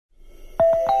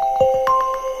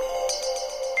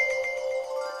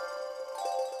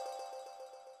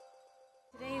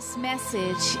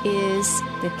message is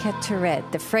the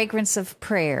Ketoret, the fragrance of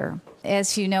prayer.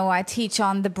 As you know, I teach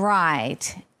on the bride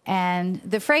and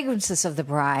the fragrances of the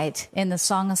bride in the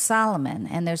Song of Solomon.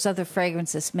 And there's other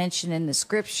fragrances mentioned in the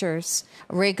scriptures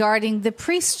regarding the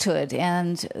priesthood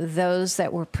and those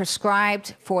that were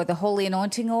prescribed for the holy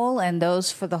anointing oil and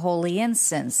those for the holy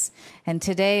incense. And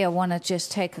today I want to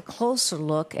just take a closer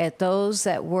look at those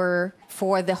that were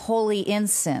for the holy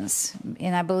incense.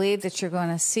 And I believe that you're going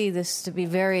to see this to be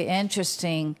very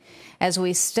interesting as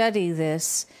we study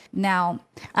this. Now,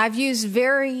 I've used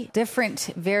very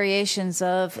different variations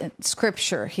of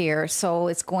scripture here, so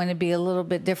it's going to be a little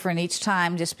bit different each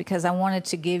time just because I wanted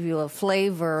to give you a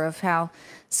flavor of how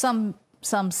some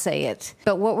say it.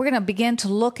 But what we're going to begin to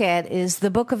look at is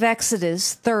the book of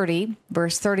Exodus 30,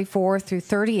 verse 34 through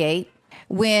 38.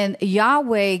 When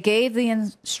Yahweh gave the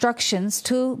instructions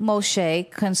to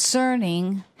Moshe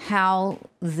concerning how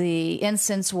the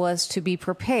incense was to be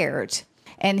prepared.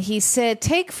 And he said,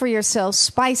 take for yourselves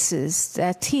spices,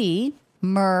 tea,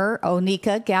 myrrh,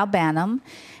 onycha, galbanum,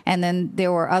 and then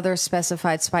there were other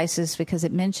specified spices because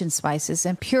it mentioned spices,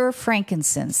 and pure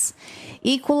frankincense,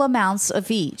 equal amounts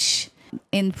of each.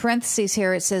 In parentheses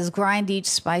here it says grind each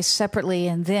spice separately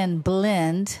and then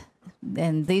blend.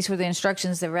 And these were the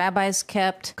instructions the rabbis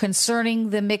kept concerning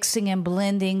the mixing and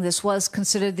blending. This was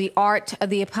considered the art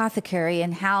of the apothecary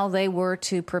and how they were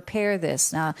to prepare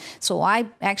this. Now, so I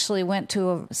actually went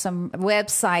to some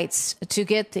websites to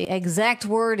get the exact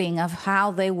wording of how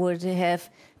they would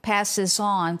have passed this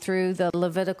on through the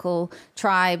Levitical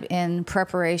tribe in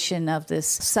preparation of this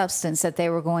substance that they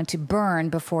were going to burn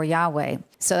before Yahweh.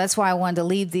 So that's why I wanted to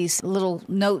leave these little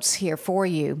notes here for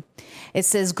you. It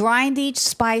says, grind each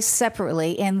spice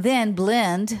separately and then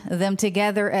blend them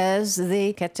together as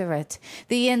the Qetoret,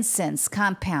 the incense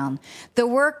compound, the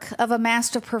work of a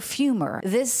master perfumer.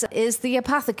 This is the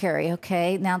apothecary,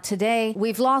 okay? Now today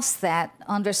we've lost that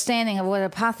understanding of what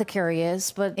apothecary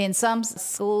is, but in some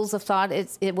schools of thought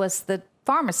it was the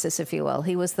pharmacist, if you will.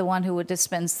 He was the one who would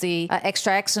dispense the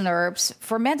extracts and herbs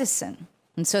for medicine.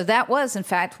 And so that was, in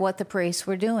fact, what the priests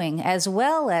were doing, as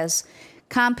well as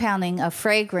compounding a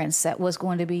fragrance that was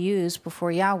going to be used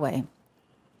before Yahweh.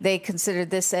 They considered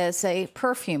this as a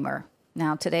perfumer.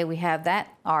 Now, today we have that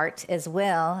art as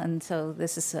well, and so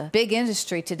this is a big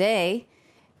industry today.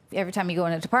 Every time you go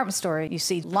in a department store, you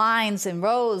see lines and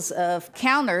rows of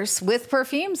counters with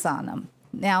perfumes on them.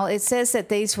 Now, it says that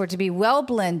these were to be well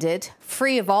blended,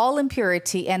 free of all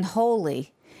impurity, and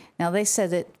holy. Now, they said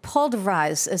that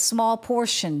pulverize a small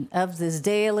portion of this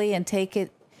daily and take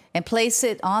it and place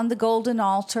it on the golden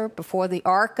altar before the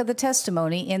ark of the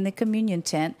testimony in the communion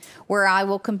tent, where I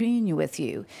will commune with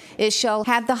you. It shall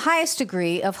have the highest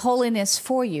degree of holiness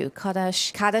for you,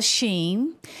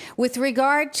 kadashim. With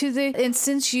regard to the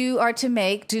incense you are to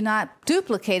make, do not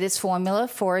duplicate its formula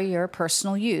for your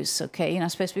personal use. Okay, you're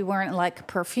not supposed to be wearing it like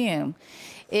perfume.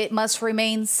 It must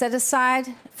remain set aside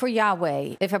for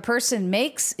Yahweh. If a person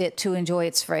makes it to enjoy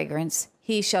its fragrance,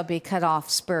 he shall be cut off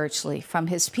spiritually from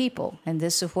his people. And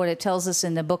this is what it tells us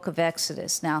in the book of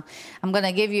Exodus. Now, I'm going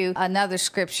to give you another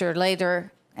scripture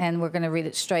later, and we're going to read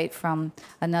it straight from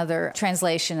another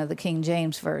translation of the King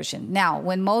James Version. Now,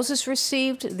 when Moses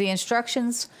received the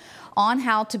instructions on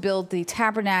how to build the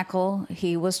tabernacle,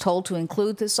 he was told to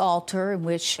include this altar in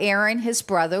which Aaron, his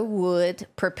brother, would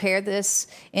prepare this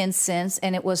incense,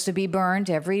 and it was to be burned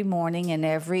every morning and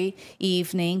every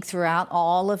evening throughout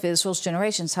all of Israel's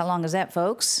generations. How long is that,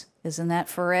 folks? Isn't that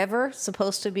forever?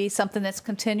 Supposed to be something that's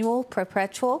continual,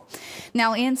 perpetual?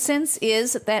 Now, incense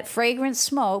is that fragrant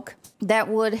smoke that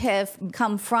would have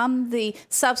come from the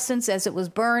substance as it was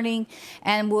burning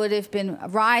and would have been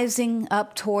rising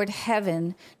up toward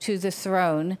heaven to the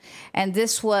throne. And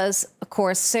this was, of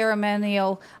course,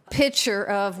 ceremonial picture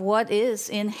of what is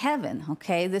in heaven,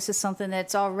 okay? This is something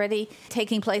that's already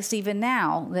taking place even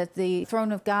now, that the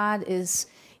throne of God is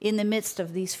in the midst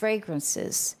of these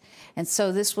fragrances. And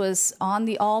so this was on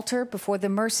the altar before the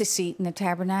mercy seat in the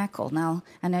tabernacle. Now,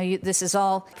 I know this is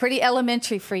all pretty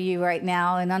elementary for you right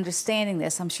now in understanding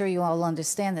this. I'm sure you all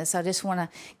understand this. I just want to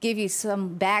give you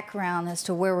some background as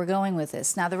to where we're going with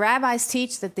this. Now, the rabbis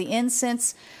teach that the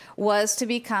incense was to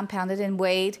be compounded and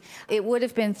weighed. It would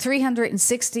have been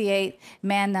 368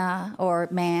 manna or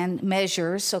man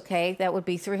measures, okay? That would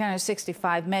be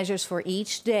 365 measures for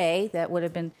each day. That would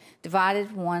have been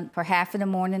divided, one for half in the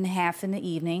morning and half in the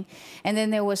evening. offering. And then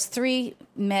there was 3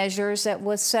 measures that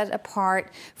was set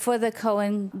apart for the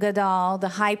Kohen Gadol, the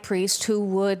high priest, who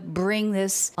would bring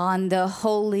this on the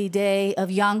holy day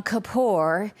of Yom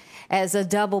Kippur as a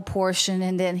double portion.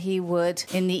 And then he would,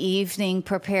 in the evening,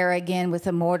 prepare again with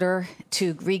a mortar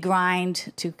to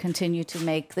regrind, to continue to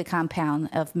make the compound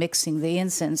of mixing the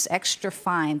incense. Extra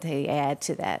fine they add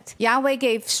to that. Yahweh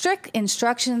gave strict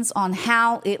instructions on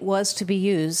how it was to be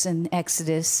used in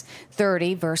Exodus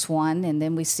 30, verse 1, and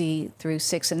then we see through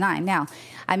 6 and 9. Now,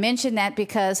 I mention that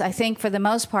because I think for the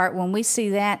most part, when we see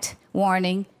that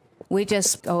warning, we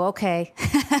just, oh, okay,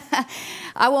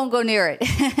 I won't go near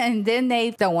it. And then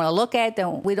they don't want to look at it,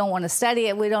 we don't want to study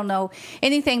it, we don't know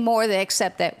anything more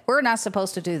except that we're not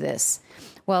supposed to do this.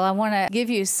 Well, I want to give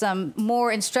you some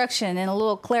more instruction and a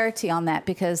little clarity on that,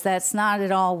 because that's not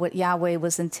at all what Yahweh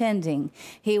was intending.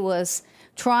 He was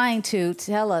trying to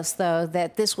tell us, though,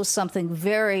 that this was something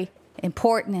very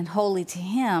important and holy to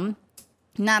him,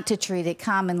 not to treat it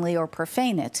commonly or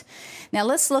profane it. Now,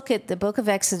 let's look at the book of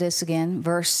Exodus again,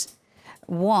 verse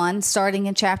 1, starting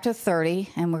in chapter 30,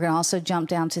 and we're going to also jump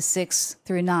down to 6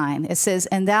 through 9. It says,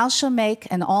 "And thou shalt make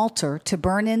an altar to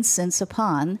burn incense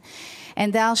upon,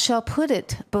 and thou shalt put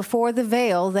it before the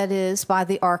veil that is by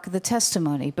the ark of the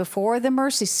testimony, before the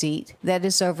mercy seat that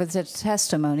is over the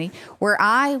testimony, where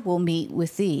I will meet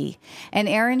with thee. And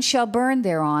Aaron shall burn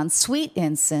thereon sweet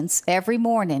incense every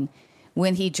morning.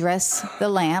 When he dress the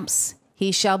lamps,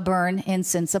 he shall burn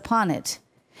incense upon it."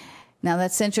 Now,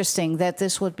 that's interesting that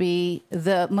this would be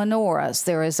the menorahs.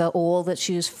 There is an oil that's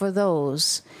used for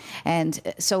those. And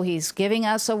so he's giving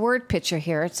us a word picture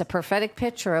here. It's a prophetic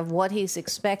picture of what he's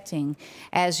expecting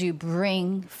as you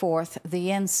bring forth the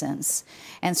incense.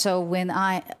 And so when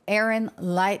Aaron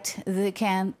light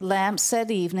the lamps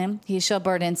at evening, he shall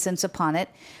burn incense upon it,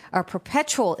 a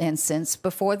perpetual incense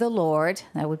before the Lord,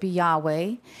 that would be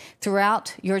Yahweh,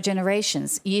 throughout your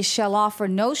generations. Ye shall offer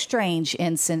no strange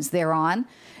incense thereon,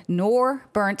 nor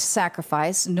burnt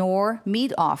sacrifice, nor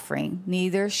meat offering,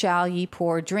 neither shall ye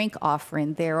pour drink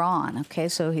offering thereon. Okay,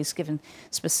 so he's given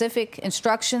specific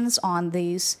instructions on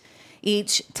these,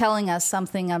 each telling us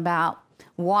something about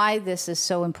why this is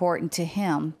so important to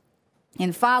him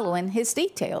in following his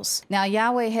details. Now,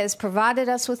 Yahweh has provided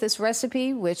us with this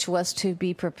recipe, which was to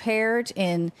be prepared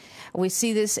we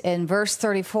see this in verse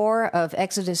 34 of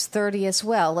Exodus 30 as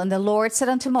well. "And the Lord said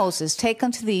unto Moses, Take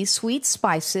unto thee sweet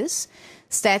spices,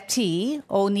 stati,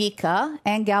 onika,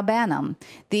 and galbanum.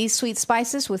 These sweet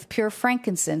spices with pure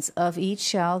frankincense, of each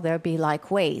shall there be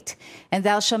like weight. And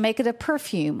thou shalt make it a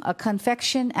perfume, a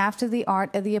confection after the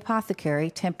art of the apothecary,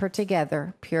 tempered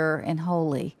together, pure and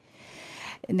holy."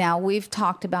 Now, we've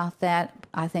talked about that.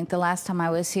 I think the last time I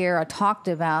was here, I talked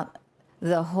about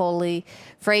the holy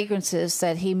fragrances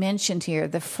that he mentioned here,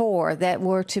 the 4 that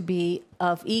were to be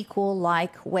of equal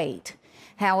like weight.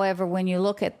 However, when you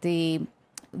look at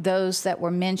those that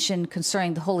were mentioned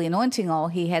concerning the holy anointing oil,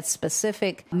 he had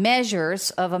specific measures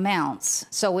of amounts.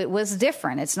 So it was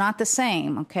different. It's not the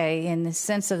same, okay? In the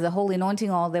sense of the holy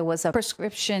anointing oil, there was a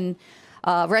prescription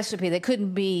recipe that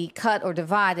couldn't be cut or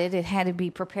divided. It had to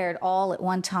be prepared all at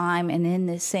one time and in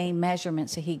the same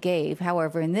measurements that he gave.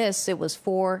 However, in this, it was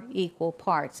 4 equal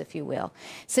parts, if you will.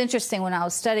 It's interesting, when I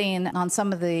was studying on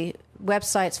some of the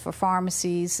websites for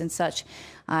pharmacies and such,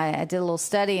 I did a little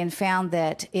study and found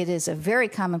that it is a very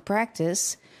common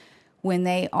practice when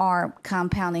they are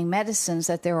compounding medicines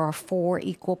that there are 4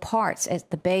 equal parts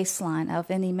at the baseline of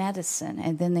any medicine,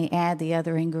 and then they add the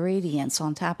other ingredients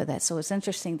on top of that. So it's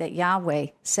interesting that Yahweh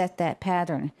set that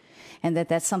pattern, and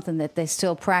that's something that they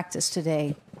still practice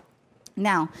today.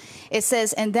 Now, it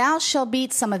says, "And thou shalt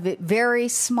beat some of it very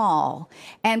small,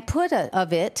 and put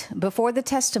of it before the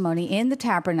testimony in the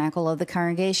tabernacle of the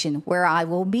congregation, where I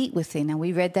will meet with thee." Now,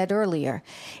 we read that earlier.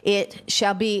 "It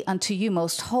shall be unto you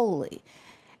most holy.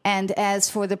 And as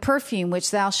for the perfume which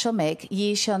thou shalt make,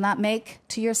 ye shall not make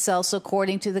to yourselves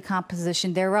according to the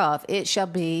composition thereof. It shall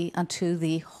be unto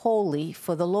thee holy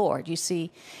for the Lord." You see,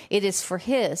 it is for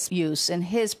his use and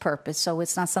his purpose, so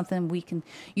it's not something we can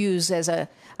use as a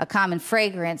common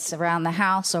fragrance around the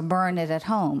house or burn it at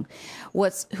home.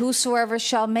 "Whosoever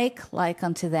shall make like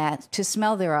unto that, to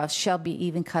smell thereof, shall be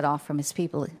even cut off from his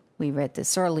people." We read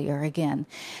this earlier again.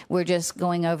 We're just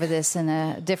going over this in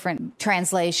a different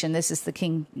translation. This is the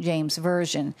King James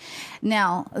Version.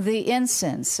 Now, the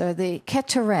incense, or the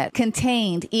Ketoret,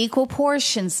 contained equal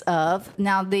portions of...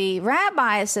 Now, the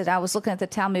rabbis that I was looking at, the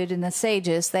Talmud and the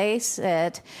sages, they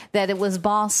said that it was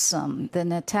balsam, the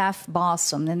netaf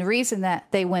balsam. And the reason that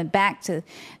they went back to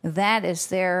that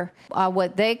is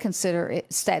what they consider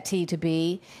stati to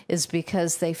be, is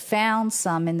because they found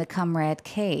some in the Qumran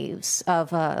caves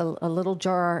of a little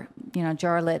jar,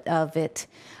 jarlet of it.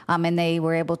 And they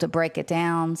were able to break it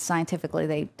down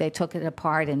scientifically. They took it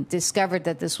apart and discovered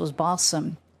that this was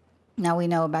balsam. Now we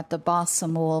know about the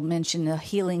balsam oil, mentioned the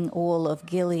healing oil of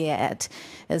Gilead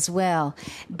as well.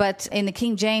 But in the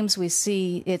King James, we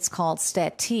see it's called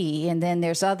stati, and then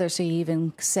there's others who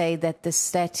even say that the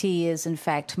stati is in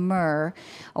fact myrrh,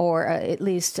 or at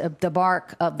least the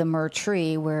bark of the myrrh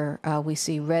tree, where we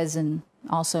see resin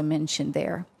also mentioned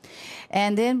there.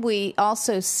 And then we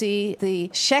also see the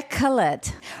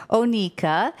shekalet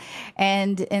onika,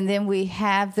 and then we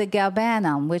have the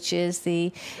galbanum, which is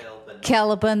the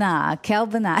Kelbana.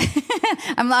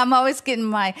 I'm always getting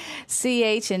my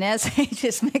CH and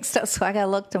SHs mixed up, so I got to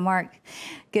look to Mark,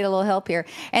 get a little help here.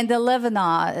 And the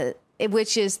lebanon,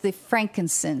 which is the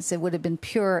frankincense. It would have been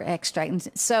pure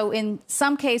extract. So in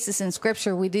some cases in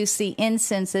Scripture, we do see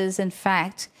incenses, in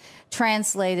fact,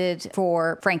 translated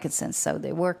for frankincense. So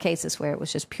there were cases where it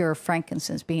was just pure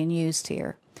frankincense being used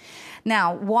here.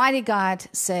 Now, why did God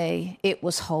say it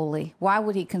was holy? Why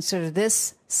would he consider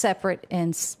this separate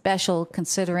and special,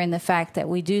 considering the fact that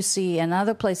we do see in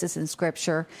other places in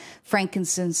Scripture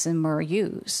frankincense and myrrh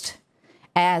used,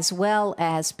 as well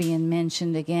as being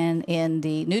mentioned again in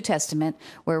the New Testament,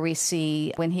 where we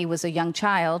see when he was a young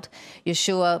child,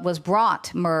 Yeshua was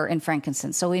brought myrrh and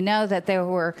frankincense. So we know that there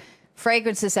were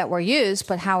fragrances that were used,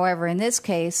 but however, in this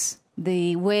case,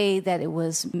 the way that it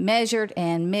was measured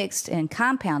and mixed and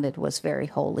compounded was very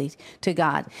holy to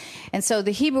God. And so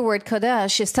the Hebrew word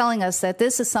kodesh is telling us that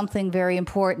this is something very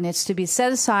important. It's to be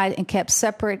set aside and kept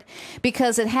separate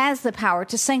because it has the power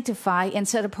to sanctify and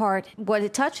set apart what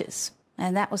it touches.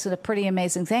 And that was a pretty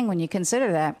amazing thing when you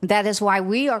consider that. That is why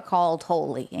we are called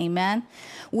holy. Amen.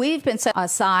 We've been set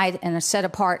aside and are set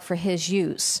apart for his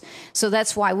use. So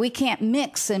that's why we can't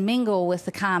mix and mingle with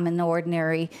the common,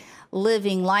 ordinary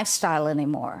living lifestyle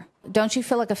anymore. Don't you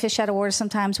feel like a fish out of water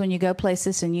sometimes when you go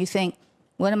places and you think,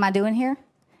 what am I doing here?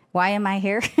 Why am I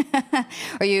here?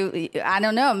 Or I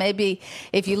don't know, maybe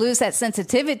if you lose that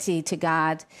sensitivity to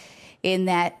God in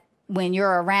that when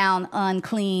you're around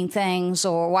unclean things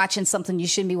or watching something you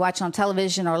shouldn't be watching on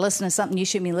television or listening to something you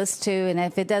shouldn't be listening to, and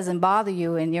if it doesn't bother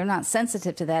you and you're not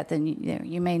sensitive to that, then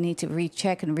you may need to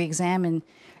recheck and reexamine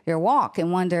your walk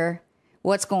and wonder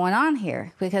what's going on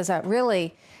here. Because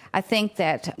I think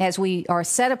that as we are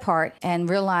set apart and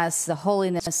realize the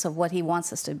holiness of what he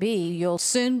wants us to be, you'll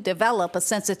soon develop a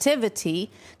sensitivity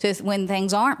to when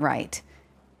things aren't right,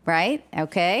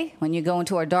 okay? When you go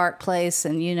into a dark place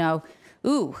and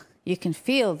you can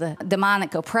feel the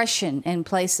demonic oppression in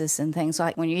places and things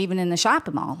like when you're even in the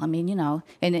shopping mall. I mean,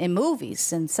 in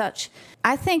movies and such.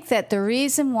 I think that the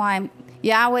reason why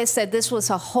Yahweh said this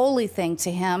was a holy thing to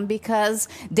him because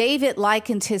David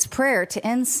likened his prayer to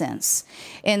incense.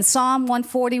 In Psalm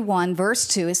 141, verse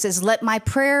 2, it says, "Let my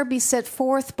prayer be set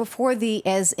forth before thee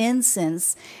as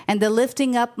incense, and the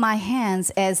lifting up my hands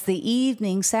as the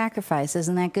evening sacrifice."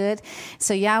 Isn't that good?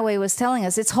 So Yahweh was telling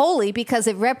us it's holy because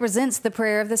it represents the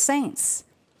prayer of the saints.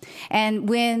 And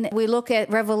when we look at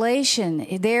Revelation,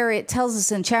 there it tells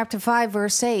us in chapter 5,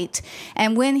 verse 8,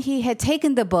 "And when he had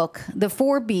taken the book, the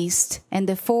 4 beasts and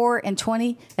the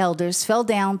 24 elders fell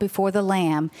down before the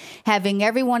Lamb, having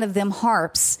every one of them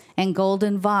harps and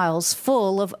golden vials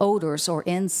full of odors or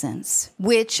incense,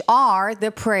 which are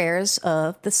the prayers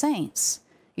of the saints."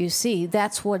 You see,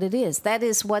 that's what it is. That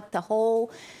is what the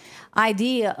whole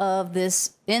idea of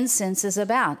this incense is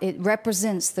about. It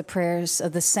represents the prayers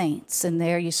of the saints. And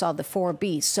there you saw the 4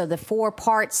 beasts. So the 4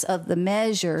 parts of the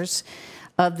measures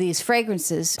of these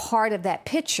fragrances, part of that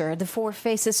picture, the 4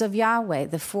 faces of Yahweh,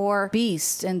 the 4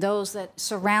 beasts and those that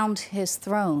surround his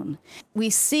throne. We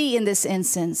see in this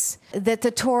incense that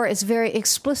the Torah is very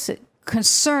explicit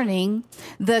concerning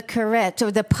the Qetoret, or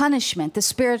the punishment, the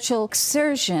spiritual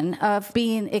exertion of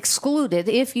being excluded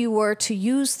if you were to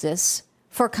use this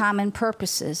for common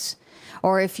purposes,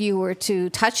 or if you were to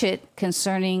touch it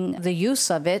concerning the use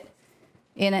of it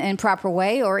in an improper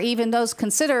way, or even those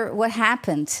consider what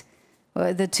happened.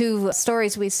 The 2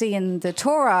 stories we see in the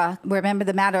Torah, remember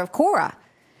the matter of Korah.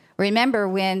 Remember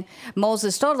when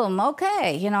Moses told them,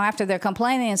 okay, after they're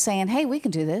complaining and saying, hey, we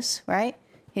can do this, right?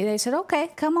 They said,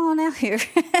 okay, come on out here.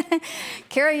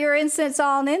 Carry your incense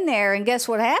on in there. And guess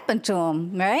what happened to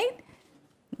them, right?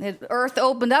 The earth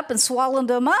opened up and swallowed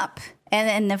them up.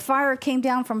 And the fire came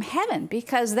down from heaven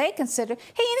because they considered,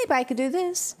 hey, anybody could do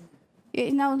this.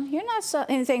 You're not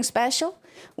anything special.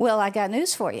 Well, I got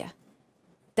news for you.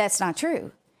 That's not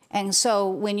true. And so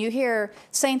when you hear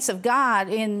saints of God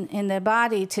in the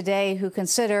body today who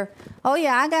consider, oh,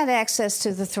 yeah, I got access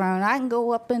to the throne. I can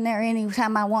go up in there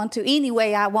anytime I want to, any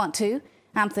way I want to.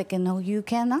 I'm thinking, no, you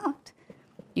cannot.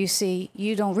 You see,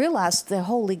 you don't realize the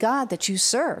holy God that you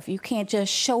serve. You can't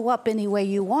just show up any way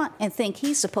you want and think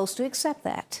he's supposed to accept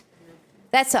that.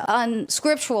 That's an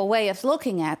unscriptural way of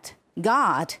looking at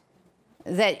God,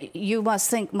 that you must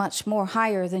think much more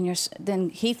higher than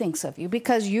he thinks of you,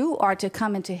 because you are to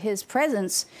come into his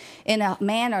presence in a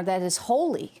manner that is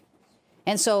holy.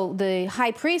 And so the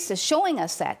high priest is showing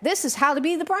us that. This is how to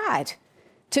be the bride,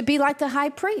 to be like the high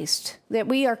priest, that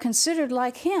we are considered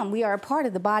like him. We are a part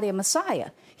of the body of Messiah.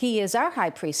 He is our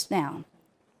high priest now.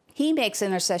 He makes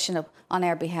intercession on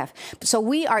our behalf. So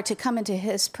we are to come into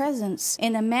his presence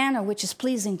in a manner which is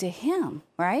pleasing to him,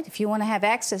 right? If you want to have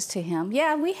access to him,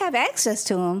 yeah, we have access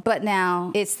to him. But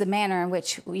now it's the manner in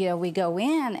which, we go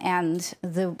in and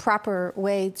the proper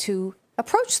way to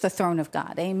approach the throne of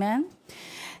God. Amen?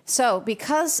 So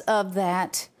because of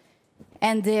that,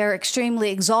 and their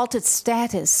extremely exalted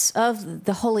status of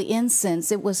the holy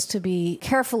incense, it was to be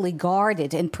carefully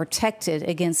guarded and protected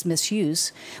against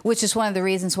misuse, which is one of the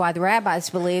reasons why the rabbis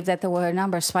believed that there were a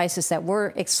number of spices that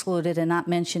were excluded and not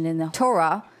mentioned in the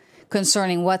Torah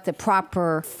concerning what the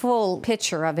proper full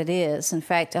picture of it is. In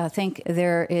fact, I think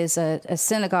there is a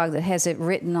synagogue that has it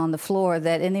written on the floor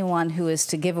that anyone who is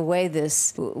to give away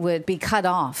this would be cut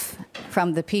off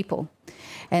from the people.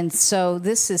 And so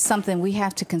this is something we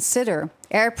have to consider.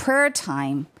 Our prayer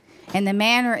time and the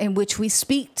manner in which we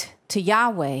speak to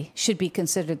Yahweh should be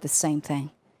considered the same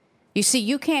thing. You see,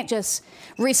 you can't just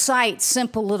recite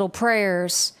simple little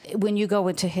prayers when you go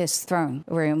into his throne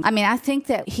room. I mean, I think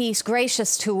that he's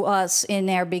gracious to us in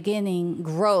our beginning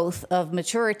growth of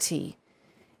maturity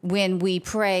when we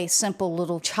pray simple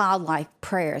little childlike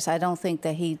prayers. I don't think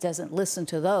that he doesn't listen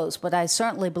to those, but I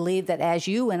certainly believe that as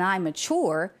you and I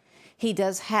mature, he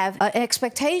does have an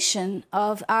expectation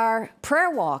of our prayer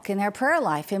walk and our prayer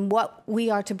life and what we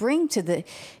are to bring to the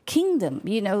kingdom.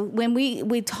 When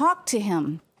we talk to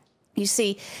him, you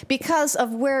see, because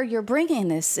of where you're bringing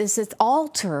this is this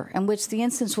altar in which the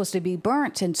incense was to be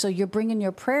burnt. And so you're bringing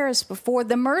your prayers before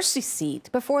the mercy seat,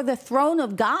 before the throne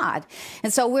of God.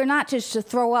 And so we're not just to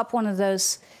throw up one of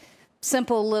those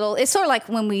simple little, it's sort of like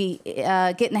when we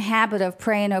get in the habit of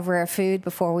praying over our food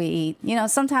before we eat.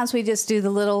 Sometimes we just do the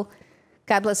little,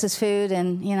 God bless this food,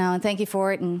 and and thank you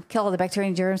for it, and kill all the bacteria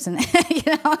and germs, and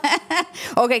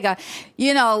okay, God,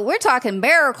 we're talking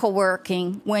miracle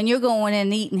working when you're going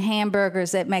and eating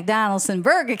hamburgers at McDonald's and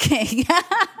Burger King.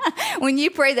 When you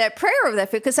pray that prayer over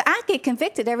that food, because I get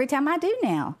convicted every time I do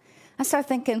now. I start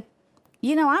thinking,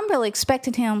 I'm really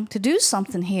expecting him to do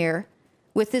something here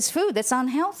with this food that's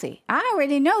unhealthy. I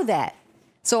already know that,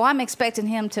 so I'm expecting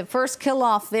him to first kill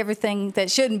off everything that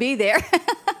shouldn't be there.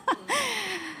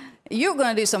 You're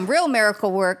going to do some real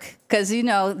miracle work, because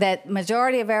that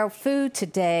majority of our food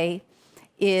today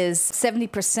is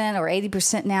 70% or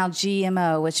 80% now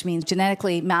GMO, which means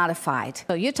genetically modified.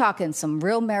 So you're talking some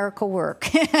real miracle work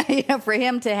for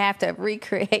him to have to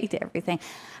recreate everything.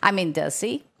 I mean, does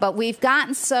he? But we've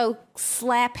gotten so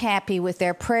slap happy with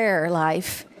their prayer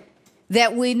life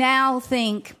that we now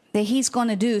think that he's going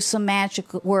to do some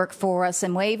magic work for us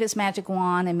and wave his magic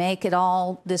wand and make it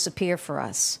all disappear for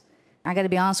us. I got to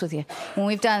be honest with you. When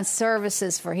we've done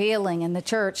services for healing in the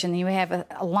church and you have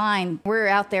a line, we're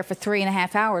out there for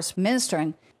 3.5 hours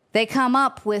ministering. They come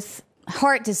up with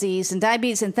heart disease and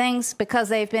diabetes and things because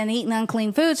they've been eating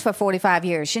unclean foods for 45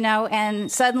 years,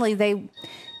 and suddenly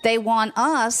they want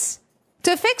us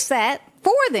to fix that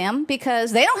for them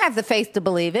because they don't have the faith to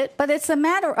believe it, but it's a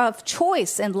matter of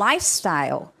choice and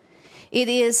lifestyle. It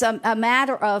is a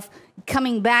matter of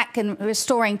coming back and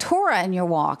restoring Torah in your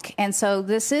walk. And so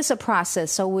this is a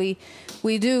process. So we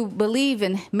do believe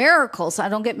in miracles.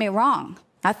 Don't get me wrong.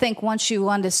 I think once you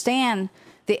understand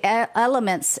the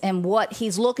elements and what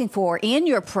he's looking for in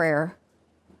your prayer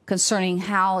concerning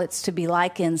how it's to be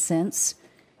like incense,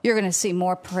 you're going to see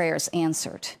more prayers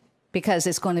answered because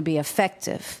it's going to be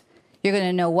effective. You're going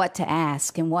to know what to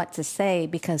ask and what to say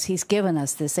because he's given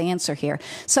us this answer here.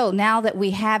 So now that we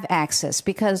have access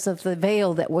because of the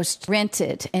veil that was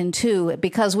rented into,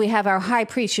 because we have our high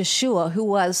priest Yeshua, who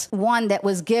was one that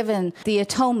was given the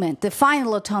atonement, the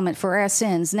final atonement for our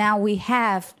sins, now we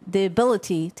have the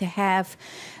ability to have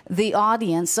the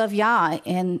audience of Yah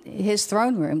in his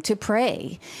throne room to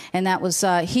pray. And that was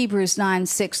Hebrews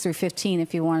 9:6-15,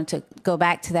 if you wanted to go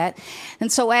back to that. And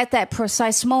so at that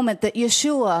precise moment that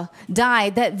Yeshua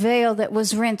died, that veil that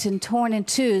was rent and torn in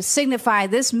two signified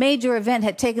this major event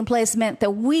had taken place, meant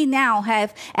that we now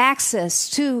have access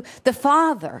to the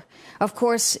Father. Of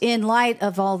course, in light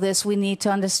of all this, we need to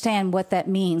understand what that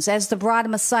means. As the bride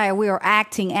of Messiah, we are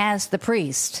acting as the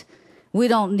priest. We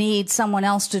don't need someone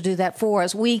else to do that for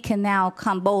us. We can now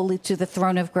come boldly to the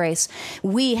throne of grace.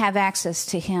 We have access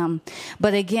to him.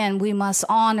 But again, we must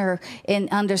honor and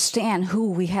understand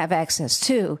who we have access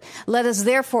to. Let us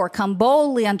therefore come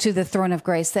boldly unto the throne of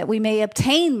grace, that we may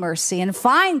obtain mercy and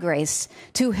find grace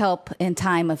to help in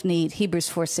time of need. Hebrews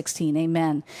 4:16,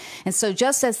 amen. And so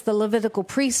just as the Levitical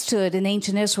priesthood in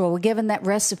ancient Israel were given that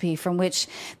recipe from which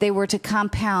they were to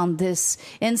compound this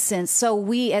incense, so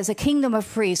we as a kingdom of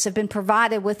priests have been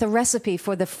provided with a recipe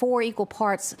for the 4 equal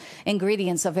parts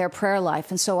ingredients of our prayer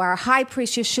life. And so our high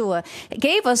priest Yeshua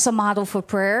gave us a model for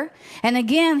prayer. And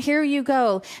again, here you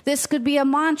go. This could be a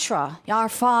mantra. Our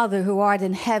Father who art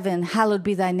in heaven, hallowed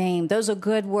be thy name. Those are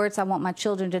good words. I want my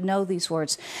children to know these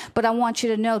words. But I want you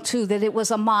to know too that it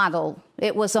was a model.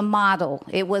 It was a model.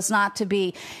 It was not to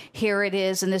be, here it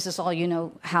is, and this is all you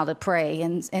know how to pray.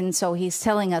 And so he's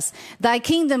telling us, thy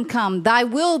kingdom come, thy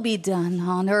will be done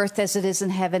on earth as it is in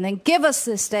heaven. And give us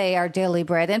this day our daily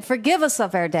bread, and forgive us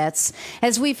of our debts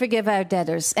as we forgive our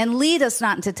debtors. And lead us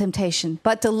not into temptation,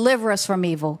 but deliver us from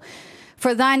evil.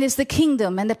 For thine is the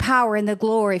kingdom and the power and the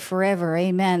glory forever.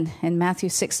 Amen. In Matthew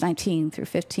 6:19 through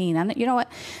 15. And you know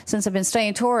what? Since I've been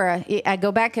studying Torah, I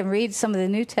go back and read some of the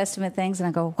New Testament things, and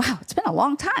I go, wow, it's been a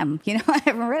long time. You know, I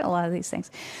haven't read a lot of these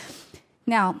things.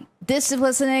 Now, this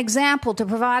was an example to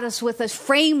provide us with a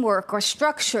framework or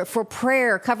structure for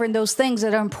prayer, covering those things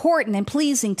that are important and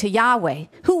pleasing to Yahweh.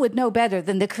 Who would know better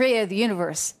than the creator of the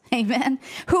universe? Amen.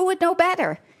 Who would know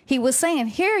better? He was saying,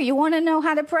 here, you want to know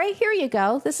how to pray? Here you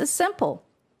go. This is simple.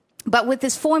 But with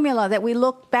this formula that we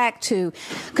look back to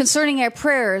concerning our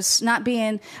prayers not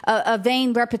being a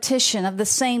vain repetition of the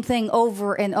same thing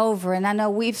over and over. And I know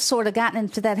we've sort of gotten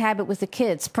into that habit with the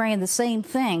kids, praying the same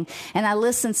thing. And I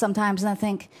listen sometimes and I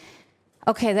think,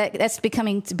 okay, that's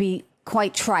becoming to be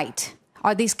quite trite.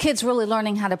 Are these kids really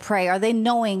learning how to pray? Are they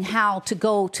knowing how to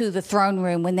go to the throne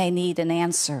room when they need an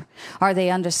answer? Are they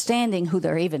understanding who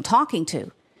they're even talking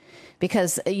to?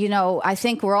 Because, you know, I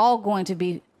think we're all going to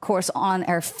be, of course, on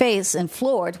our face and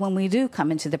floored when we do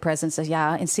come into the presence of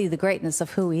Yah and see the greatness of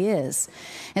who he is.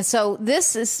 And so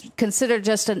this is considered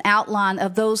just an outline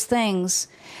of those things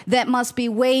that must be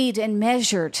weighed and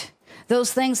measured,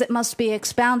 those things that must be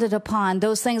expounded upon,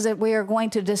 those things that we are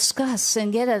going to discuss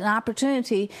and get an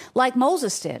opportunity, like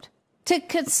Moses did, to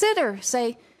consider,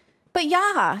 say, but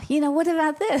Yah, you know, what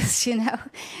about this? You know,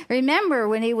 remember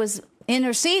when he was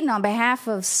interceding on behalf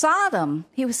of Sodom,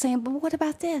 he was saying, but what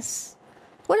about this?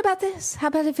 What about this? How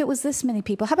about if it was this many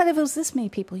people? How about if it was this many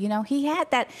people? You know, he had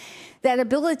that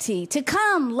ability to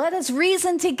come. Let us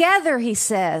reason together, he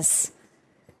says.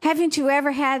 Haven't you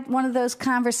ever had one of those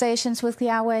conversations with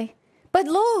Yahweh? But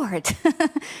Lord,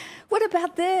 what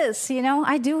about this? You know,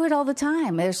 I do it all the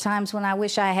time. There's times when I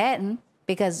wish I hadn't,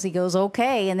 because he goes,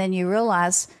 okay. And then you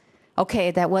realize,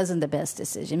 okay, that wasn't the best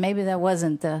decision. Maybe that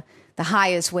wasn't the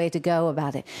highest way to go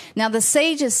about it. Now, the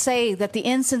sages say that the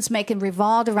incense making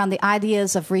revolved around the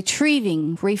ideas of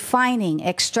retrieving, refining,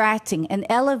 extracting, and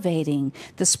elevating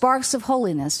the sparks of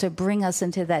holiness to bring us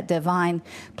into that divine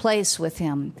place with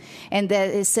him. And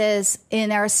that it says,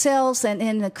 in ourselves and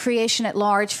in the creation at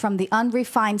large, from the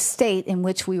unrefined state in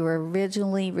which we were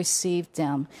originally received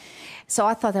them. So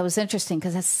I thought that was interesting,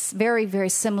 because that's very, very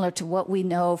similar to what we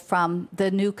know from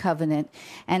the New Covenant,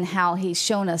 and how he's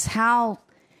shown us how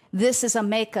this is a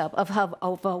makeup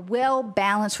of a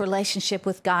well-balanced relationship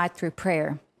with God through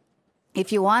prayer.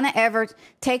 If you want to ever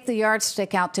take the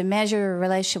yardstick out to measure your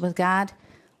relationship with God,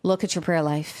 look at your prayer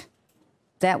life.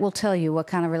 That will tell you what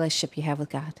kind of relationship you have with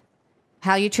God,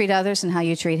 how you treat others and how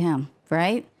you treat him,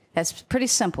 right? That's pretty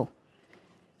simple.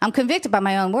 I'm convicted by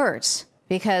my own words,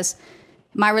 because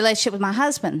my relationship with my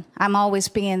husband, I'm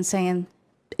always saying,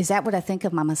 is that what I think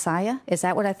of my Messiah? Is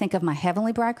that what I think of my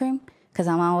heavenly bridegroom? Because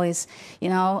I'm always, you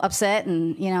know, upset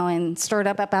and, you know, and stirred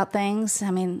up about things. I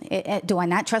mean, do I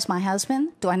not trust my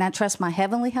husband? Do I not trust my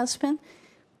heavenly husband?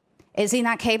 Is he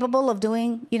not capable of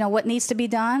doing, you know, what needs to be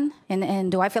done? And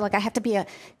do I feel like I have to be a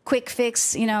quick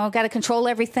fix, you know, got to control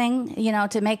everything, you know,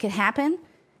 to make it happen?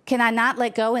 Can I not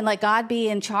let go and let God be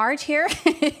in charge here?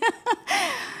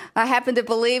 I happen to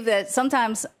believe that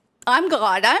sometimes I'm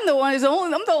God. I'm the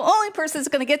only person that's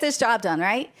going to get this job done,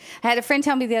 right? I had a friend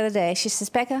tell me the other day, she says,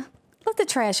 Becca, let the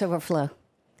trash overflow.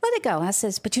 Let it go. I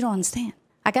says, but you don't understand.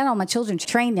 I got all my children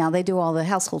trained now. They do all the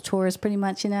household chores pretty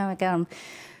much, you know. I got them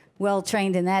well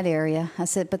trained in that area. I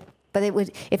said, but it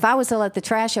would, if I was to let the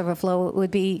trash overflow, it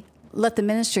would be let the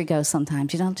ministry go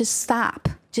sometimes, you know, just stop.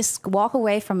 Just walk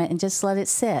away from it and just let it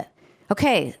sit.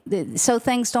 Okay, so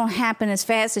things don't happen as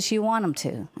fast as you want them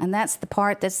to. And that's the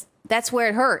part that's where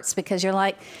it hurts, because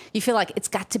you feel like it's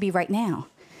got to be right now.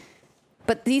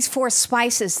 But these 4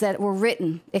 spices that were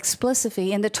written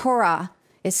explicitly in the Torah,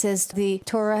 it says the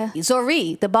Torah,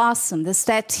 Zori, the balsam, the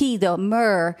stati, the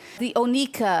myrrh, the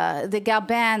onika, the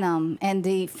galbanum, and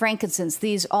the frankincense,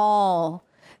 these all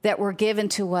that were given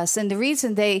to us. And the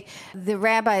reason the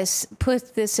rabbis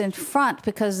put this in front,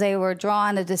 because they were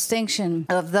drawing a distinction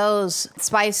of those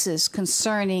spices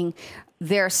concerning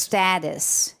their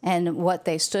status and what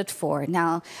they stood for.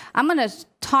 Now, I'm going to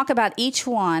talk about each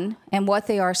one and what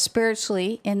they are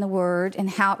spiritually in the Word and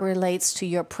how it relates to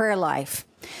your prayer life.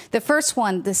 The first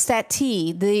one, the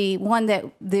stati, the one that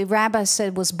the rabbi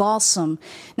said was balsam.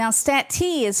 Now,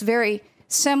 stati is very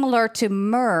similar to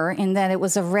myrrh in that it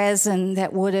was a resin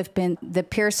that would have been the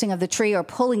piercing of the tree or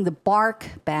pulling the bark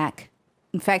back.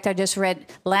 In fact, I just read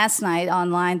last night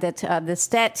online that the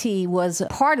stati was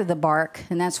part of the bark,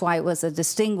 and that's why it was a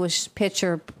distinguished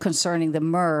picture concerning the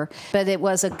myrrh. But it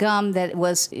was a gum that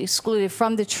was excluded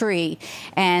from the tree.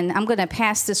 And I'm going to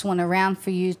pass this one around for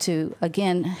you to,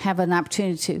 again, have an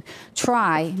opportunity to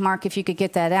try. Mark, if you could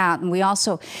get that out. And we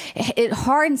also, it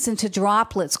hardens into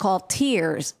droplets called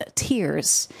tears.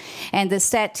 And the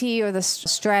stati, or the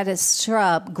stratus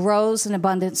shrub, grows in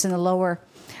abundance in the lower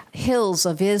hills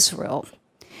of Israel.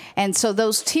 And so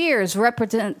those tears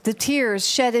represent the tears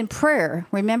shed in prayer.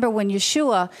 Remember when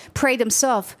Yeshua prayed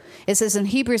himself, it says in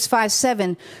Hebrews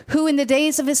 5:7, who in the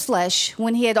days of his flesh,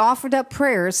 when he had offered up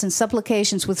prayers and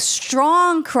supplications with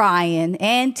strong crying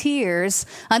and tears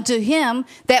unto him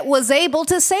that was able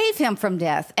to save him from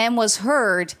death, and was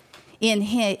heard in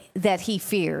him that he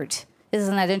feared.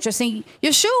 Isn't that interesting?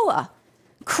 Yeshua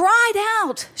cried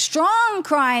out, strong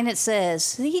crying, it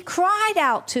says. He cried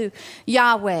out to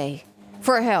Yahweh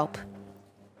for help,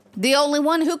 the only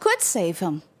one who could save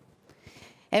him.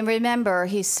 And remember,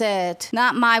 he said,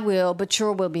 not my will, but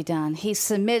your will be done. He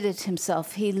submitted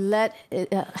himself. He let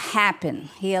it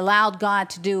happen. He allowed God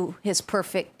to do his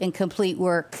perfect and complete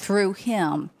work through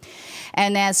him.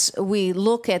 And as we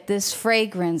look at this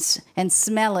fragrance and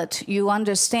smell it, you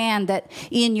understand that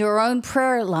in your own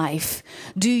prayer life,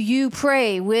 do you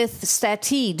pray with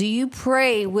stati? Do you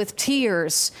pray with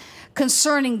tears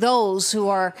concerning those who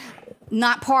are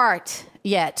not part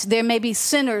yet? There may be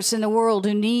sinners in the world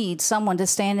who need someone to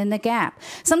stand in the gap.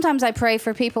 Sometimes I pray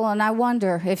for people and I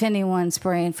wonder if anyone's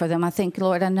praying for them. I think,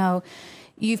 Lord, I know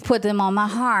you've put them on my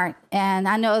heart. And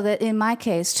I know that in my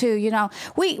case too, you know,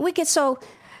 we get so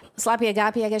sloppy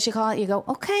agape, I guess you call it. You go,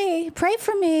 okay, pray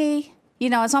for me. You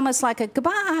know, it's almost like a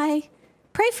goodbye.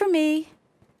 Pray for me.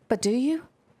 But do you?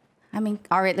 I mean,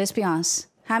 all right, let's be honest.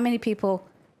 How many people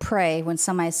pray when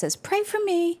somebody says, pray for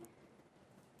me?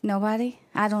 Nobody?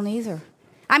 I don't either.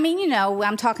 I mean, you know,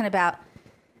 I'm talking about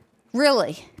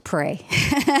really pray.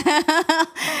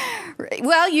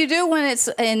 Well, you do when it's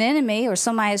an enemy or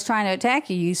somebody is trying to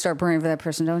attack you. You start praying for that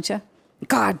person, don't you?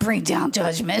 God, bring down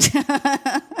judgment.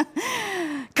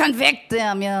 Convict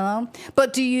them, you know.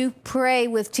 But do you pray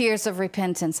with tears of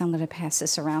repentance? I'm going to pass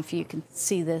this around for you. You can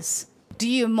see this. Do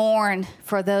you mourn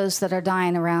for those that are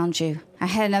dying around you? I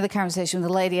had another conversation with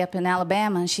a lady up in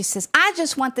Alabama, and she says, I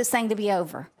just want this thing to be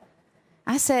over.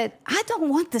 I said, I don't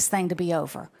want this thing to be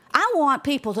over. I want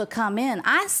people to come in.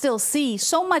 I still see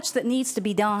so much that needs to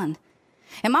be done.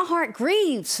 And my heart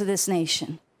grieves for this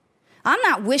nation. I'm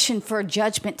not wishing for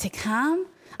judgment to come.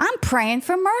 I'm praying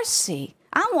for mercy.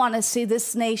 I want to see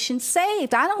this nation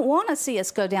saved. I don't want to see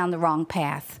us go down the wrong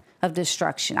path of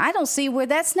destruction. I don't see where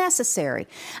that's necessary.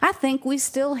 I think we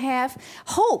still have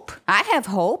hope. I have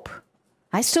hope.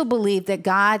 I still believe that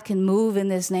God can move in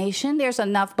this nation. There's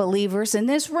enough believers in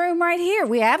this room right here.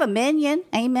 We have a minion.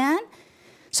 Amen.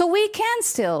 So we can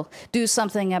still do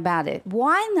something about it.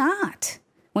 Why not?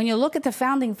 When you look at the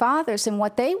founding fathers and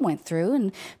what they went through,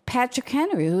 and Patrick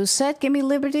Henry, who said, give me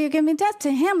liberty or give me death,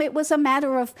 to him it was a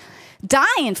matter of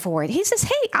dying for it. He says,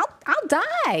 hey, I'll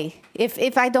die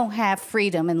if I don't have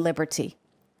freedom and liberty.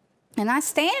 And I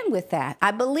stand with that.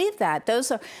 I believe that.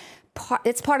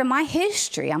 It's part of my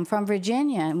history. I'm from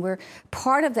Virginia, and we're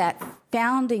part of that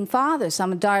founding fathers.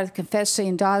 I'm a daughter of the Confederacy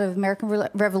and daughter of the American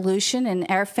Revolution, and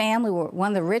our family were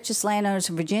one of the richest landowners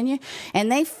in Virginia, and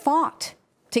they fought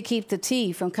to keep the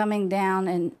tea from coming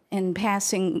down and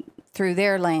passing through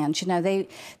their land. You know,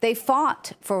 they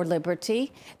fought for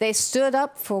liberty. They stood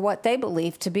up for what they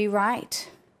believed to be right.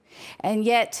 And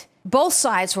yet, both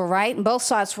sides were right and both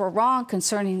sides were wrong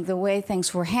concerning the way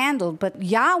things were handled. But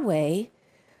Yahweh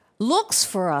looks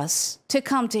for us to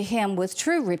come to him with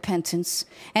true repentance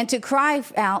and to cry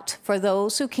out for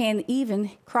those who can't even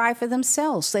cry for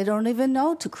themselves. They don't even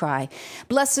know to cry.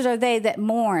 Blessed are they that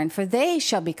mourn, for they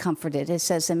shall be comforted, it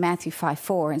says in Matthew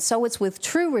 5:4. And so it's with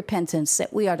true repentance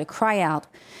that we are to cry out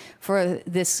for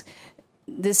this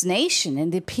this nation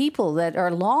and the people that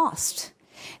are lost.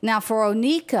 Now, for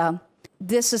onycha,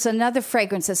 this is another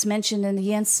fragrance that's mentioned in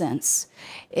the incense.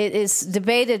 It is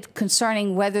debated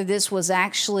concerning whether this was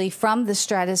actually from the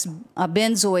stratus, a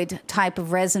benzoid type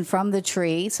of resin from the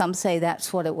tree. Some say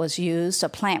that's what it was used, a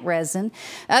plant resin.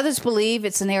 Others believe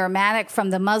it's an aromatic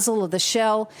from the muzzle of the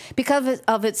shell because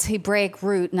of its Hebraic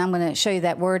root, and I'm going to show you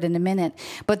that word in a minute.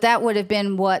 But that would have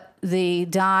been what the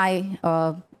dye,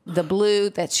 the blue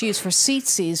that's used for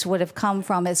tzitzis would have come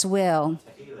from as well.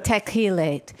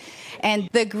 Techelet. And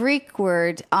the Greek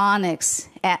word onyx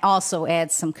also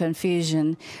adds some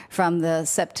confusion from the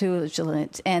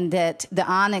Septuagint, and that the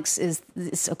onyx is,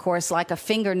 of course, like a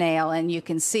fingernail, and you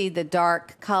can see the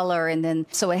dark color, and then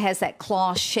so it has that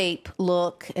claw shape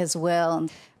look as well.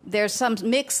 There's some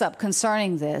mix-up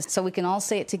concerning this, so we can all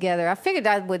say it together. I figured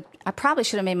I probably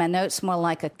should have made my notes more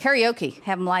like a karaoke,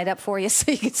 have them light up for you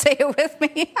so you could say it with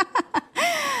me.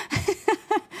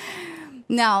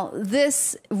 Now,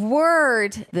 this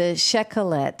word, the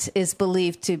shekelet, is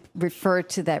believed to refer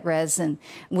to that resin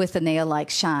with a nail-like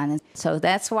shine. And so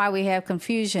that's why we have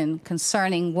confusion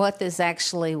concerning what this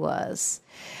actually was.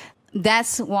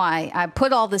 That's why I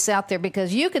put all this out there,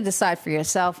 because you can decide for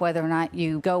yourself whether or not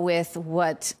you go with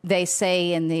what they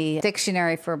say in the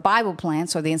dictionary for Bible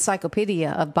plants, or the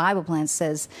encyclopedia of Bible plants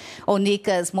says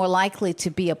onycha is more likely to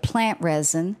be a plant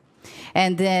resin.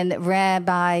 And then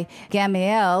Rabbi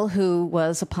Gamaliel, who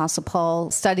was Apostle Paul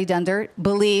studied under,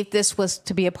 believed this was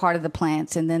to be a part of the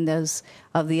plant. And then those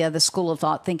of the other school of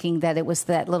thought thinking that it was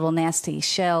that little nasty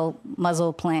shell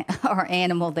muzzle plant or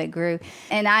animal that grew.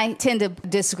 And I tend to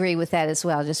disagree with that as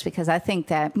well, just because I think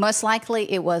that most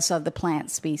likely it was of the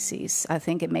plant species. I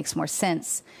think it makes more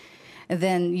sense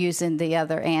than using the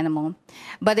other animal.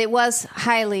 But it was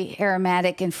highly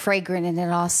aromatic and fragrant, and it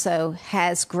also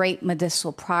has great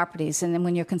medicinal properties. And then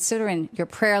when you're considering your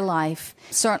prayer life,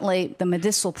 certainly the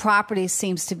medicinal properties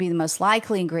seems to be the most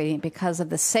likely ingredient because of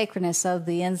the sacredness of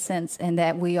the incense, and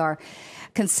that we are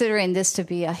considering this to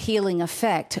be a healing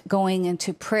effect going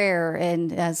into prayer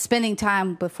and spending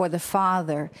time before the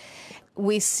Father.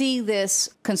 We see this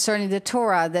concerning the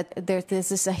Torah, that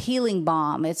this is a healing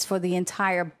balm. It's for the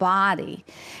entire body.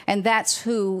 And that's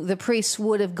who the priest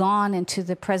would have gone into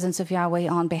the presence of Yahweh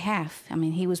on behalf. I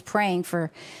mean, he was praying for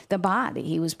the body.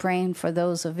 He was praying for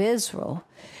those of Israel.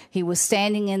 He was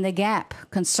standing in the gap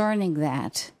concerning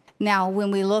that. Now,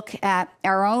 when we look at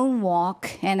our own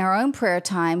walk and our own prayer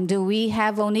time, do we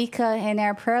have onycha in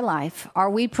our prayer life? Are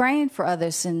we praying for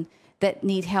others that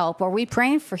need help? Are we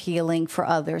praying for healing for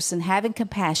others and having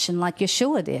compassion like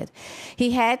Yeshua did?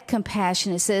 He had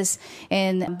compassion. It says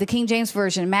in the King James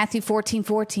Version, Matthew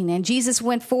 14:14, and Jesus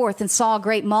went forth and saw a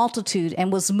great multitude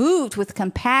and was moved with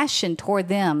compassion toward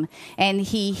them, and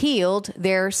he healed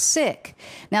their sick.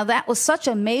 Now, that was such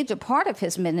a major part of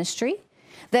his ministry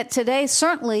that today,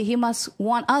 certainly, he must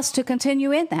want us to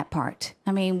continue in that part.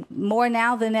 I mean, more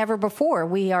now than ever before,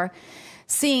 we are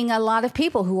seeing a lot of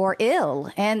people who are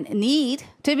ill and need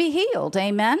to be healed.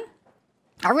 Amen.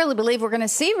 I really believe we're going to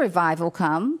see revival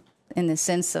come, in the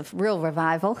sense of real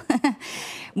revival,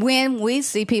 when we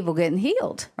see people getting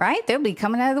healed, right? They'll be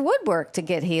coming out of the woodwork to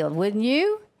get healed, wouldn't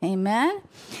you? Amen.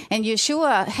 And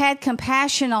Yeshua had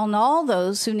compassion on all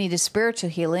those who needed spiritual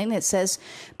healing. It says,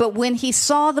 but when he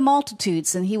saw the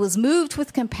multitudes, and he was moved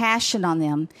with compassion on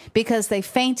them, because they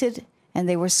fainted and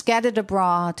they were scattered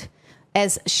abroad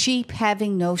as sheep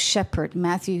having no shepherd.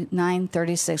 Matthew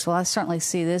 9:36. Well, I certainly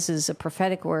see this as a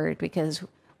prophetic word, because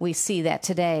we see that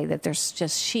today, that there's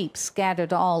just sheep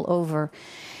scattered all over,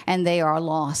 and they are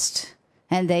lost,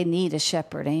 and they need a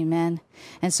shepherd. Amen.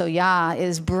 And so Yah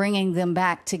is bringing them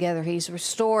back together. He's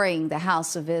restoring the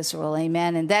house of Israel.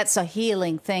 Amen. And that's a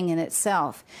healing thing in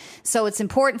itself. So it's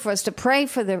important for us to pray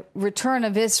for the return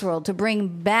of Israel, to bring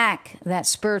back that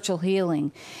spiritual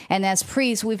healing. And as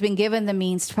priests, we've been given the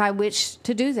means by which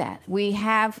to do that. We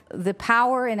have the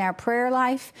power in our prayer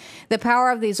life, the power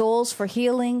of these oils for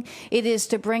healing. It is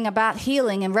to bring about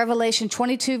healing. In Revelation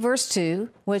 22, verse 2,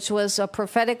 which was a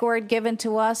prophetic word given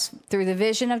to us through the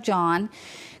vision of John,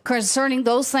 concerning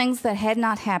those things that had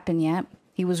not happened yet.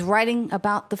 He was writing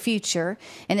about the future,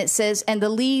 and it says, and the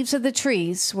leaves of the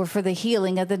trees were for the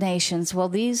healing of the nations. Well,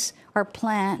 these are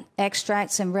plant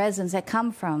extracts and resins that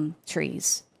come from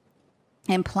trees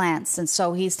and plants. And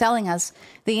so he's telling us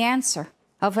the answer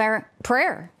of our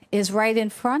prayer is right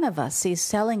in front of us. He's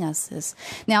telling us this.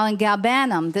 Now, in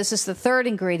galbanum, this is the third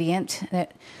ingredient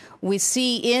that we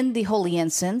see in the holy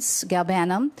incense,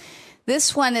 galbanum.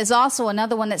 This one is also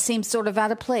another one that seems sort of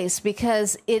out of place,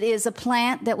 because it is a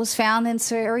plant that was found in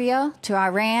Syria to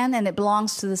Iran, and it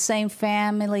belongs to the same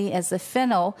family as the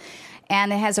fennel,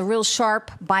 and it has a real sharp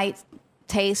bite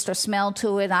taste or smell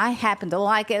to it. I happen to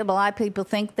like it, but a lot of people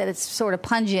think that it's sort of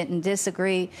pungent and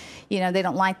disagree. They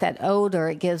don't like that odor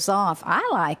it gives off. I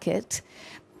like it.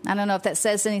 I don't know if that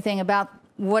says anything about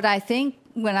what I think.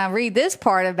 When I read this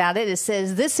part about it, it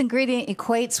says this ingredient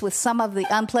equates with some of the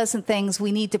unpleasant things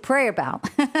we need to pray about.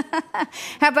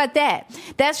 How about that?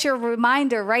 That's your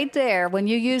reminder right there when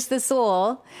you use this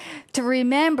oil to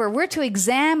remember we're to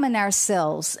examine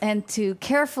ourselves and to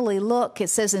carefully look. It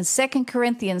says in 2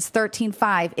 Corinthians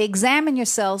 13:5, examine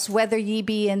yourselves whether ye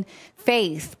be in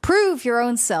faith. Prove your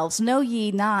own selves. Know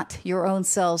ye not your own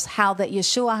selves how that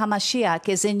Yeshua HaMashiach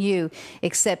is in you,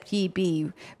 except ye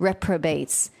be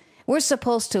reprobates. We're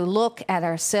supposed to look at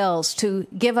ourselves, to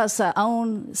give us our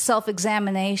own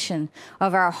self-examination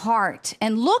of our heart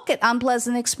and look at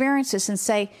unpleasant experiences and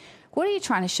say, what are you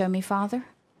trying to show me, Father?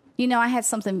 I had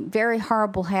something very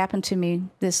horrible happen to me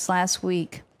this last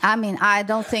week. I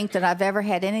don't think that I've ever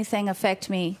had anything affect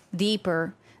me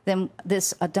deeper than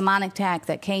this demonic attack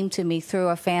that came to me through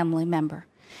a family member.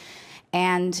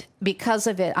 And because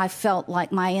of it, I felt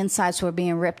like my insides were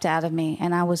being ripped out of me.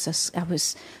 And I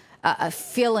was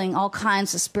feeling all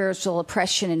kinds of spiritual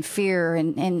oppression and fear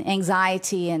and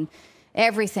anxiety and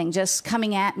everything just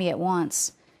coming at me at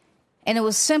once. And it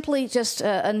was simply just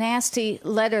a nasty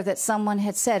letter that someone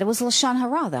had said. It was Lashon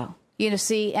Hara, though.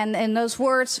 And those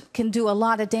words can do a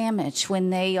lot of damage when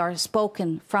they are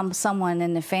spoken from someone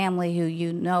in the family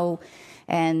who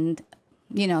and,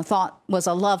 thought was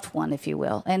a loved one, if you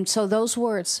will. And so those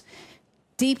words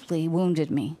deeply wounded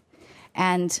me.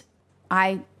 And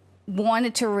I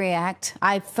wanted to react.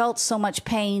 I felt so much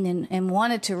pain and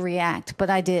wanted to react, but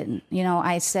I didn't.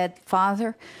 I said,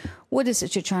 Father, what is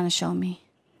it you're trying to show me?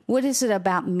 What is it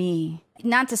about me?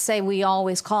 Not to say we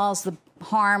always cause the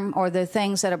harm or the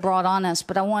things that are brought on us,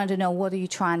 but I wanted to know, what are you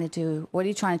trying to do? What are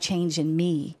you trying to change in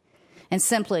me? And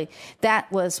simply, that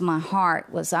was my heart,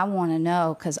 I want to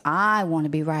know, because I want to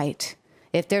be right.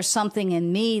 If there's something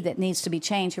in me that needs to be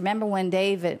changed. Remember when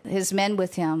David, his men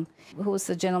with him, who was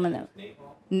the gentleman that...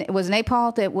 It was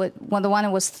Nabal the one who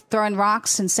was throwing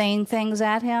rocks and saying things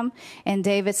at him. And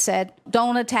David said,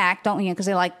 don't attack, don't you? Because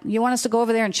they're like, you want us to go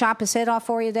over there and chop his head off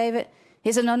for you, David?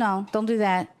 He said, no, don't do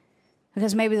that.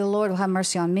 Because maybe the Lord will have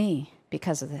mercy on me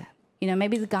because of that.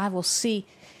 Maybe the God will see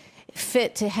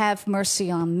fit to have mercy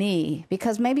on me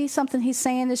because maybe something he's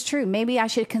saying is true. Maybe I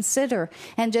should consider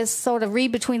and just sort of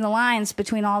read between the lines,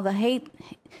 between all the hate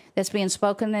that's being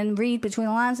spoken, and read between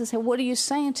the lines and say, what are you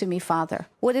saying to me, Father?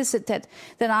 What is it that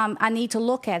I need to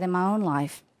look at in my own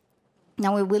life?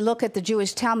 Now, when we look at the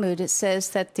Jewish Talmud, it says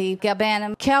that the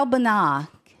Kelbanah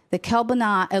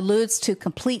alludes to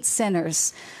complete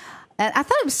sinners. And I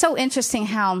thought it was so interesting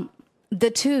how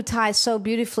the two tie so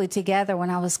beautifully together when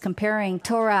I was comparing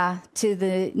Torah to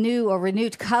the new or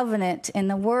renewed covenant in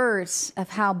the words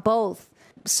of how both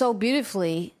so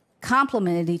beautifully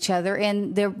complemented each other,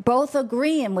 and they're both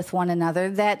agreeing with one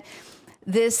another that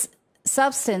this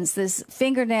substance, this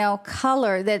fingernail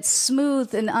color that's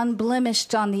smooth and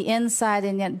unblemished on the inside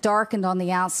and yet darkened on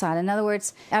the outside. In other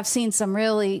words, I've seen some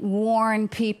really worn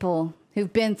people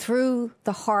who've been through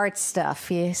the hard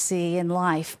stuff, you see, in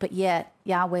life, but yet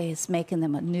Yahweh is making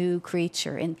them a new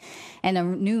creature and a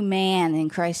new man in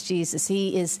Christ Jesus.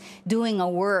 He is doing a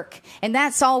work, and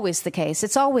that's always the case.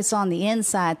 It's always on the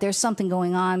inside. There's something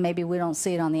going on. Maybe we don't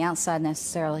see it on the outside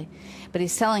necessarily, but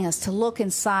he's telling us to look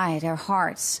inside our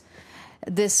hearts.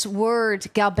 This word,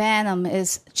 galbanum,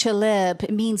 is chaleb.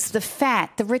 It means the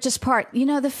fat, the richest part.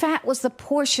 The fat was the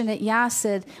portion that Yah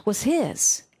said was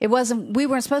his. It wasn't, we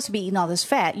weren't supposed to be eating all this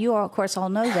fat. You all, of course, all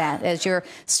know that as you're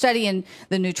studying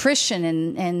the nutrition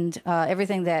and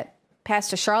everything that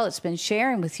Pastor Charlotte's been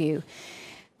sharing with you.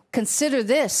 Consider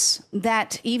this,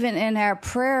 that even in our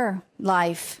prayer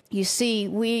life, you see,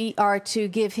 we are to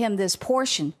give him this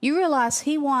portion. You realize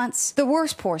he wants the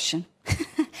worst portion.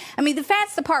 The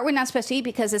fat's the part we're not supposed to eat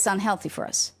because it's unhealthy for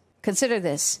us. Consider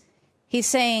this. He's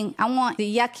saying, I want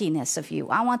the yuckiness of you.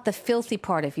 I want the filthy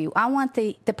part of you. I want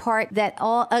the part, that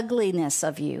all ugliness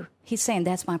of you. He's saying,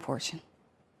 that's my portion.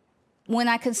 When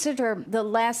I consider the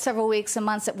last several weeks and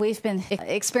months that we've been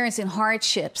experiencing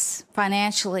hardships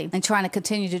financially and trying to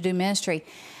continue to do ministry,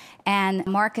 and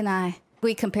Mark and I,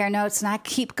 we compare notes, and I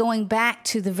keep going back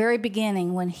to the very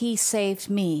beginning when he saved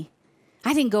me.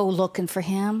 I didn't go looking for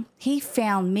him. He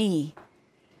found me.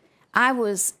 I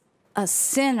was a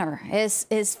sinner, as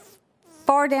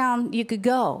far down you could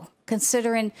go,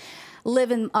 considering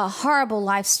living a horrible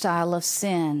lifestyle of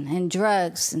sin and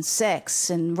drugs and sex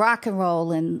and rock and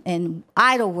roll and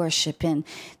idol worship and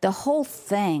the whole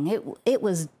thing. It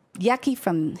was yucky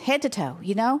from head to toe,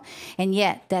 And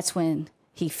yet that's when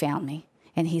he found me.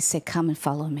 And he said, come and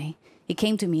follow me. He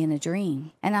came to me in a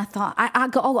dream. And I thought, I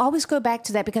always go back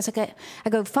to that because I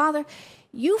go, Father,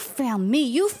 you found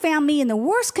me in the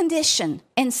worst condition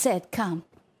and said, come.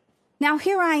 Now,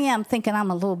 here I am thinking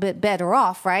I'm a little bit better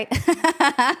off, right?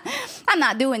 I'm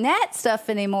not doing that stuff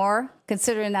anymore,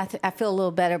 considering I feel a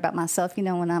little better about myself,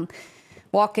 when I'm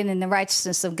walking in the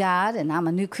righteousness of God and I'm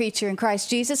a new creature in Christ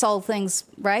Jesus. Old things,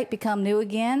 right, become new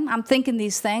again. I'm thinking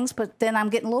these things, but then I'm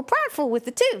getting a little prideful with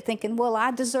it too, thinking, well,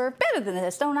 I deserve better than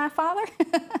this, don't I, Father?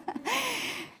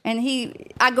 And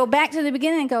I go back to the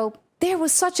beginning and go, there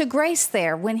was such a grace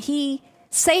there when he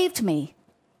saved me.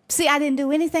 See, I didn't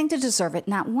do anything to deserve it,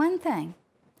 not one thing.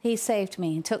 He saved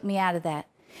me and took me out of that.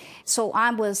 So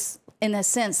I was, in a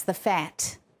sense, the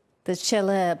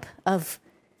cheleb of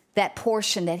that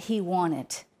portion that he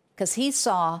wanted, because he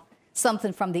saw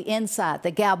something from the inside,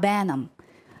 the galbanum.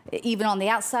 Even on the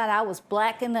outside, I was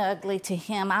black and ugly to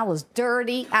him. I was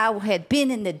dirty. I had been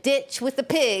in the ditch with the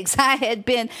pigs. I had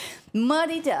been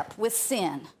muddied up with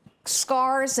sin,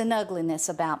 scars and ugliness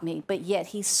about me, but yet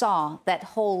he saw that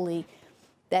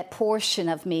portion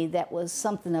of me that was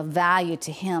something of value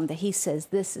to him, that he says,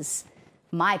 this is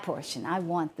my portion. I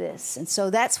want this. And so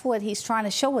that's what he's trying to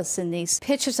show us in these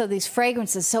pictures of these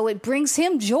fragrances. So it brings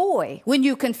him joy when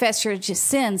you confess your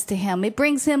sins to him. It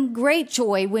brings him great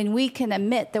joy when we can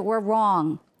admit that we're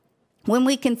wrong. When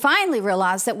we can finally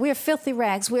realize that we're filthy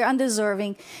rags, we're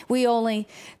undeserving, we only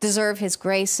deserve his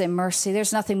grace and mercy.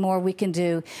 There's nothing more we can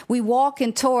do. We walk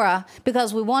in Torah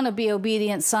because we want to be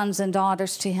obedient sons and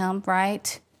daughters to him,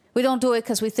 right? We don't do it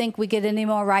because we think we get any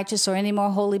more righteous or any more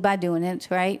holy by doing it,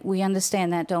 right? We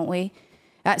understand that, don't we?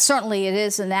 Certainly it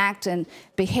is an act and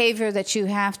behavior that you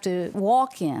have to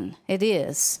walk in. It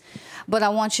is. But I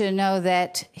want you to know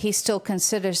that he still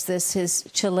considers this his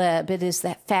cheleb. It is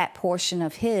that fat portion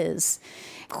of his.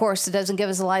 Of course, it doesn't give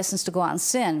us a license to go out and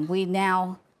sin. We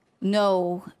now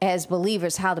know as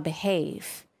believers how to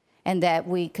behave, and that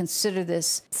we consider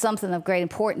this something of great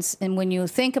importance. And when you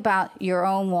think about your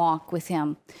own walk with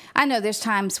him, I know there's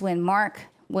times when Mark,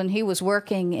 when he was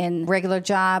working in regular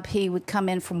job, he would come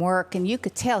in from work and you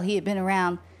could tell he had been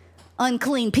around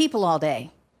unclean people all day.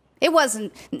 It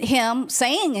wasn't him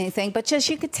saying anything, but just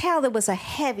you could tell there was a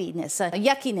heaviness, a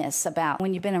yuckiness about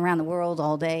when you've been around the world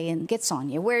all day and gets on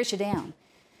you, wears you down.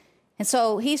 And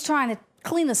so he's trying to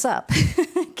clean us up,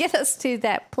 get us to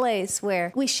that place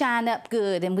where we shine up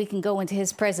good and we can go into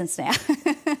his presence now.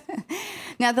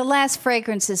 Now, the last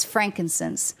fragrance is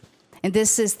frankincense. And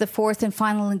this is the fourth and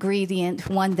final ingredient,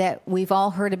 one that we've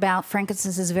all heard about.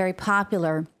 Frankincense is very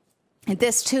popular. And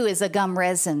this, too, is a gum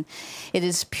resin. It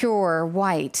is pure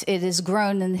white. It is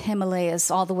grown in the Himalayas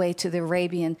all the way to the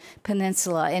Arabian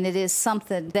Peninsula. And it is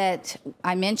something that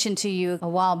I mentioned to you a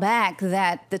while back,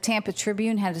 that the Tampa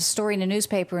Tribune had a story in the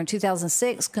newspaper in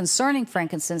 2006 concerning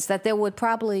frankincense, that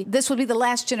this would be the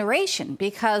last generation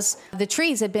because the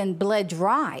trees had been bled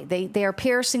dry. They are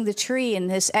piercing the tree and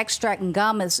this extract and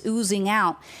gum is oozing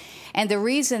out. And the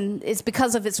reason is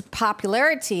because of its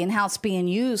popularity and how it's being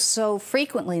used so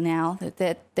frequently now,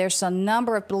 that there's a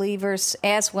number of believers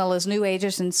as well as New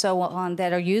Agers and so on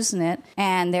that are using it.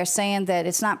 And they're saying that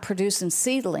it's not producing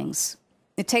seedlings.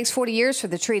 It takes 40 years for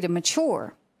the tree to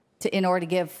mature in order to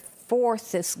give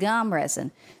forth this gum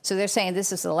resin. So they're saying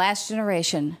this is the last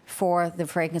generation for the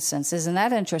frankincense. Isn't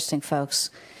that interesting, folks?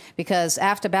 Because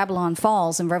after Babylon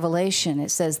falls in Revelation,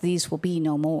 it says these will be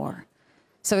no more.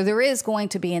 So there is going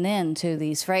to be an end to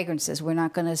these fragrances. We're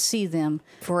not going to see them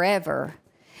forever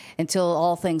until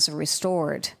all things are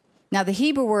restored. Now, the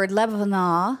Hebrew word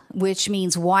levanah, which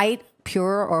means white,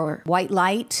 pure, or white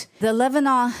light, the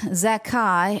levanah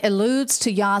zakai alludes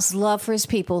to Yah's love for his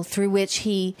people, through which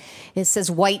it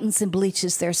says, whitens and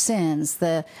bleaches their sins.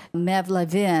 The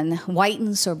mevlavin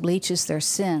whitens or bleaches their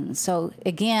sins. So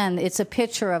again, it's a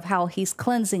picture of how he's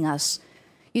cleansing us.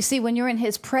 You see, when you're in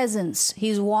his presence,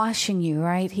 he's washing you,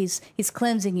 right? He's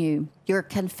cleansing you. You're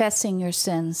confessing your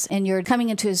sins, and you're coming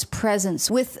into his presence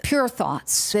with pure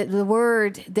thoughts, the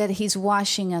word that he's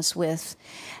washing us with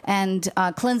and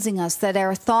cleansing us, that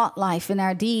our thought life and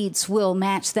our deeds will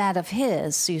match that of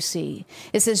his, you see.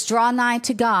 It says, draw nigh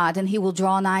to God, and he will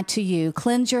draw nigh to you.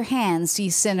 Cleanse your hands, ye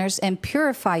sinners, and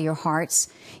purify your hearts,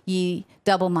 ye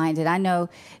double-minded. I know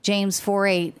James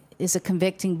 4:8 is a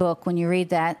convicting book when you read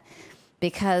that,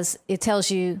 because it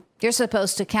tells you you're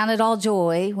supposed to count it all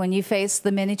joy when you face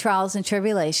the many trials and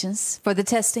tribulations, for the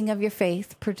testing of your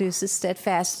faith produces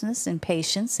steadfastness and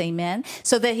patience, amen,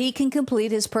 so that he can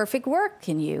complete his perfect work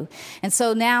in you. And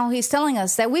so now he's telling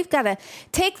us that we've got to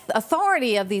take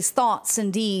authority of these thoughts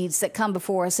and deeds that come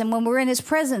before us, and when we're in his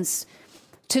presence,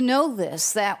 to know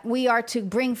this, that we are to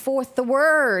bring forth the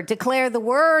word, declare the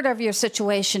word of your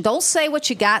situation. Don't say what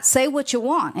you got, say what you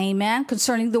want. Amen.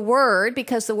 Concerning the word,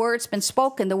 because the word's been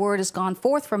spoken, the word has gone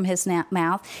forth from his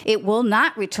mouth. It will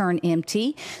not return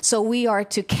empty. So we are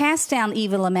to cast down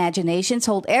evil imaginations,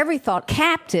 hold every thought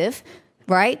captive,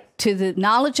 right, to the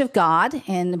knowledge of God,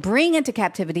 and bring into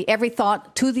captivity every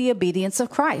thought to the obedience of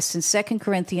Christ. In 2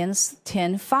 Corinthians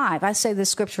 10:5, I say this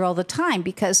scripture all the time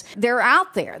because they're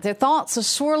out there. Their thoughts are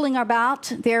swirling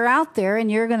about. They're out there, and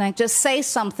you're going to just say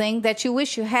something that you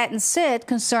wish you hadn't said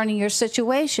concerning your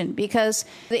situation, because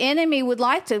the enemy would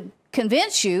like to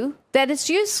convince you that it's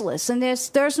useless and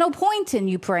there's no point in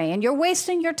you praying. You're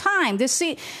wasting your time.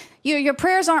 Your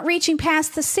prayers aren't reaching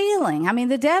past the ceiling. I mean,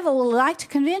 the devil will like to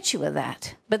convince you of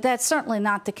that. But that's certainly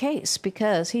not the case,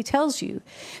 because he tells you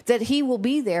that he will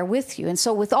be there with you. And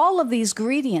so with all of these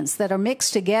ingredients that are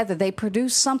mixed together, they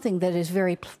produce something that is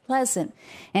very pleasant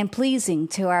and pleasing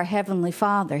to our Heavenly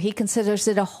Father. He considers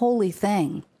it a holy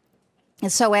thing.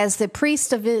 And so as the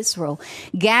priests of Israel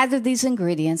gathered these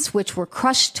ingredients, which were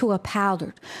crushed to a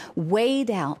powder, weighed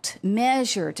out,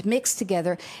 measured, mixed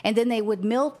together, and then they would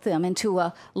melt them into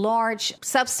a large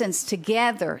substance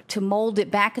together to mold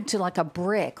it back into like a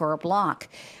brick or a block,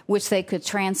 which they could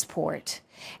transport.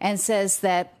 And says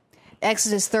that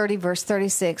Exodus 30, verse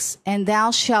 36, and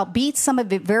thou shalt beat some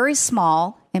of it very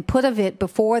small, and put of it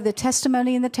before the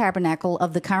testimony in the tabernacle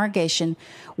of the congregation,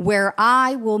 where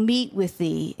I will meet with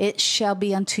thee. It shall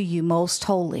be unto you most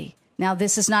holy. Now,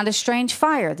 this is not a strange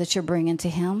fire that you're bringing to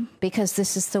him, because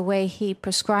this is the way he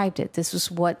prescribed it. This is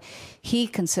what he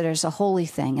considers a holy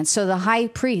thing. And so the high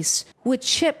priest would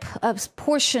chip a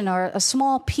portion or a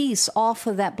small piece off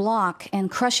of that block and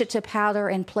crush it to powder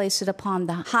and place it upon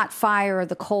the hot fire or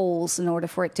the coals in order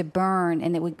for it to burn,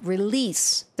 and it would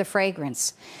release the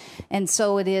fragrance. And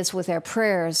so it is with our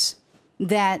prayers,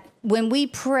 that when we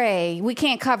pray, we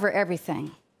can't cover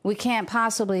everything. We can't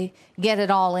possibly get it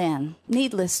all in.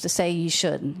 Needless to say, you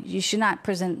shouldn't. You should not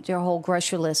present your whole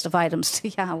grocery list of items to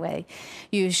Yahweh.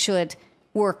 You should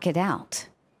work it out.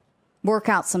 Work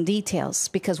out some details,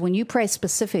 because when you pray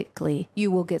specifically, you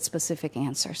will get specific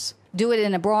answers. Do it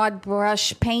in a broad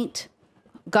brush paint.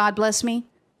 God bless me.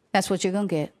 That's what you're going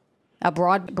to get. A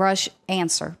broad brush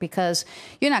answer, because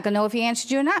you're not going to know if he answered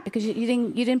you or not, because you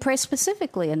didn't pray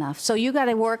specifically enough. So you got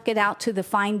to work it out to the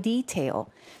fine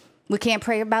detail. We can't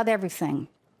pray about everything.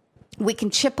 We can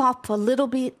chip off a little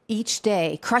bit each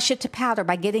day, crush it to powder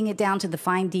by getting it down to the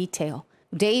fine detail.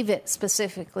 David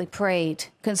specifically prayed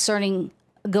concerning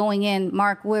going in.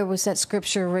 Mark, where was that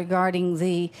scripture regarding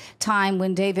the time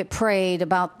when David prayed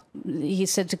about, he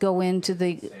said to go into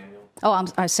the...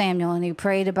 Samuel, and he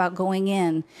prayed about going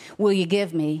in. Will you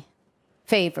give me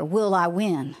favor? Will I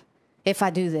win if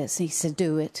I do this? He said,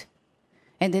 do it.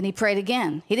 And then he prayed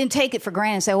again. He didn't take it for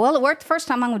granted and say, well, it worked the first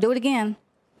time, I'm going to do it again.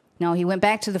 No, he went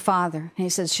back to the Father, and he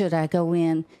said, should I go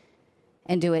in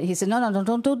and do it? He said, no,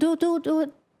 don't do it.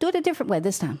 Do it a different way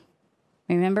this time.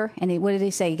 Remember? And what did he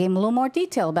say? He gave him a little more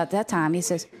detail about that time. He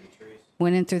says,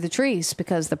 went in through the trees,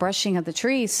 because the brushing of the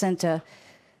trees sent a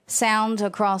sound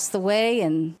across the way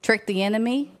and tricked the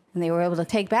enemy, and they were able to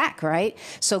take back, right?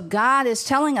 So God is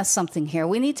telling us something here.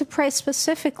 We need to pray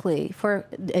specifically for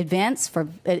events, for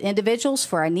individuals,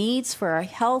 for our needs, for our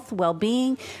health,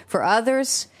 well-being, for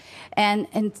others, and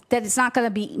that it's not going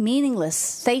to be meaningless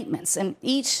statements. And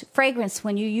each fragrance,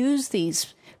 when you use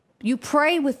these, you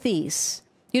pray with these.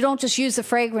 You don't just use the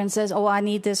fragrance as, oh, I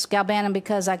need this galbanum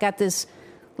because I got this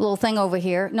little thing over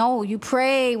here. No, you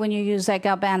pray when you use that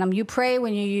galbanum. You pray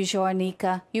when you use your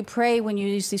arnica. You pray when you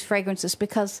use these fragrances,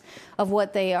 because of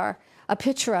what they are a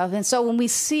picture of. And so when we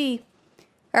see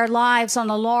our lives on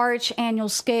a large annual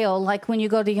scale, like when you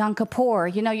go to Yom Kippur,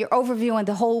 you're overviewing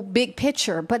the whole big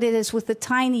picture, but it is with the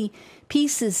tiny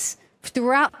pieces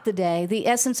throughout the day. The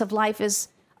essence of life is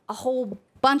a whole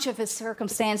bunch of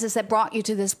circumstances that brought you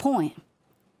to this point.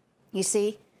 You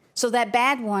see? So that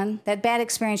bad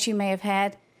experience you may have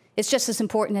had, it's just as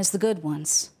important as the good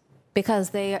ones, because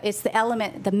it's the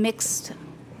element, the mixed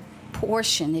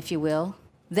portion, if you will,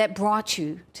 that brought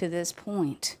you to this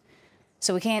point.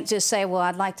 So we can't just say, well,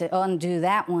 I'd like to undo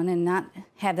that one and not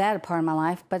have that a part of my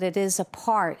life, but it is a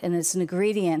part, and it's an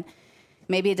ingredient.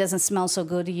 Maybe it doesn't smell so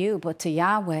good to you, but to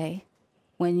Yahweh,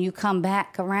 when you come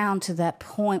back around to that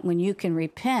point when you can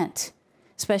repent,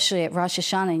 especially at Rosh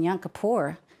Hashanah and Yom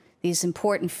Kippur, these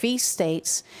important feast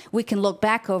dates, we can look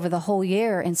back over the whole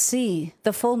year and see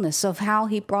the fullness of how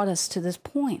he brought us to this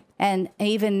point. And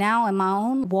even now in my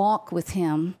own walk with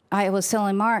him, I was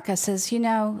telling Mark, I says,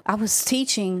 I was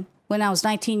teaching when I was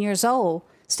 19 years old,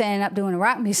 standing up doing a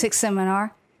rock music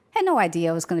seminar. I had no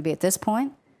idea I was going to be at this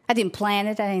point. I didn't plan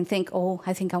it. I didn't think, oh,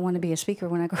 I think I want to be a speaker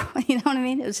when I grow up. You know what I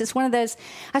mean? It was just one of those.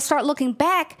 I start looking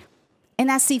back, and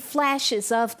I see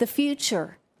flashes of the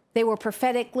future. They were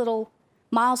prophetic little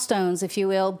milestones, if you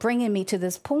will, bringing me to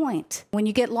this point. When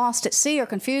you get lost at sea or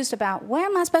confused about, what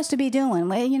am I supposed to be doing?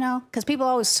 Well, you know, because people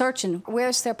are always searching,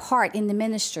 where's their part in the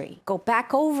ministry? Go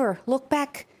back over, look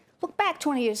back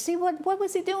 20 years. See, what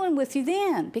was he doing with you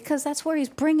then? Because that's where he's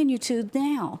bringing you to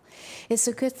now. It's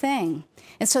a good thing.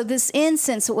 And so this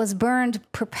incense was burned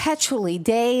perpetually,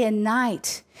 day and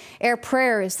night. Our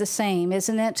prayer is the same,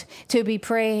 isn't it? To be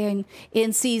praying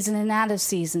in season and out of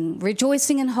season,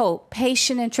 rejoicing in hope,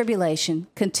 patient in tribulation,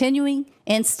 continuing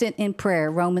instant in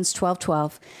prayer, Romans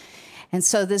 12:12. And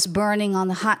so this burning on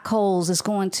the hot coals is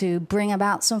going to bring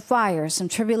about some fires, some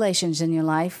tribulations in your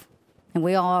life. And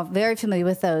we all are very familiar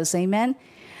with those, amen?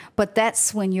 But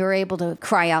that's when you're able to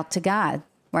cry out to God,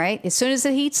 right? As soon as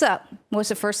it heats up, what's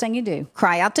the first thing you do?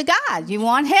 Cry out to God. You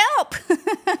want help.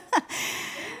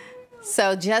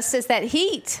 So just as that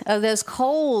heat of those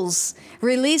coals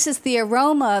releases the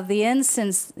aroma of the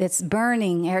incense that's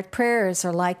burning, our prayers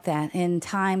are like that in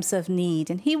times of need.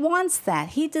 And he wants that.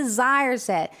 He desires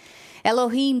that.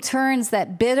 Elohim turns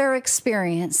that bitter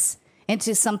experience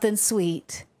into something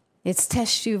sweet. It's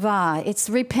teshuvah. It's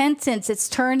repentance. It's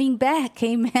turning back.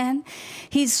 Amen.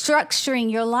 He's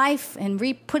structuring your life and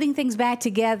putting things back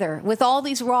together with all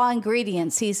these raw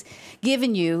ingredients he's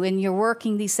given you, and you're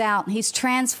working these out. And he's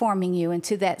transforming you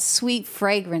into that sweet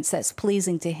fragrance that's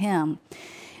pleasing to him.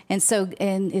 And so,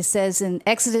 and it says in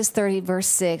Exodus 30, verse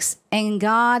 6, and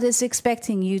God is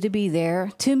expecting you to be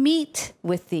there to meet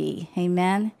with thee.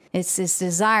 Amen. It's his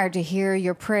desire to hear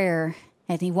your prayer,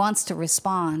 and he wants to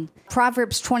respond.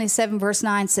 Proverbs 27, verse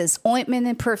 9 says, ointment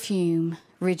and perfume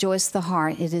rejoice the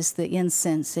heart. It is the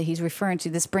incense that he's referring to.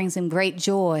 This brings him great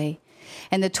joy.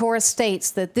 And the Torah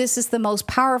states that this is the most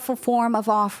powerful form of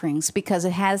offerings because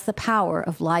it has the power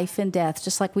of life and death,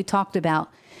 just like we talked about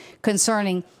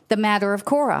concerning the matter of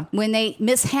Korah. When they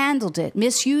mishandled it,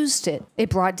 misused it, it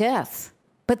brought death.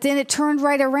 But then it turned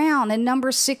right around in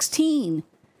Numbers 16.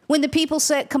 When the people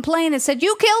complained and said,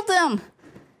 you killed them.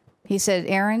 He said,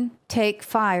 Aaron, take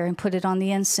fire and put it on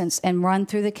the incense and run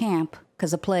through the camp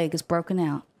because a plague is broken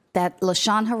out. That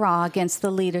Lashon Hara against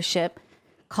the leadership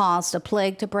caused a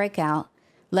plague to break out,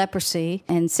 leprosy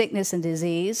and sickness and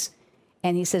disease.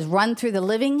 And he says, run through the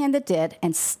living and the dead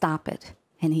and stop it.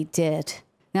 And he did.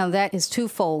 Now that is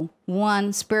twofold.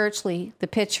 One, spiritually, the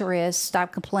picture is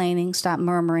stop complaining, stop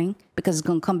murmuring, because it's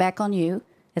going to come back on you.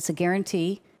 It's a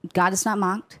guarantee. God is not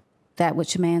mocked. That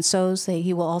which a man sows,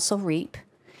 he will also reap.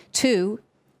 Two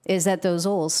is that those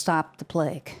oils stop the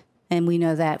plague. And we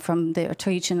know that from the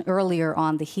teaching earlier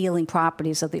on the healing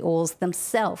properties of the oils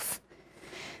themselves.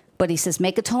 But he says,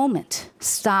 make atonement,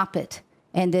 stop it,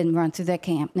 and then run through that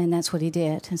camp. And that's what he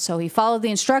did. And so he followed the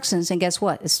instructions, and guess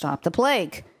what? It stopped the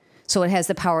plague. So it has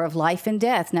the power of life and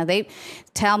death. Now,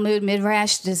 Talmud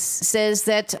Midrash says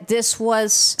that this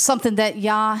was something that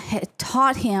Yah had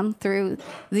taught him through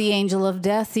the angel of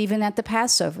death, even at the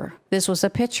Passover. This was a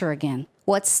picture again.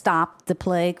 What stopped the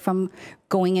plague from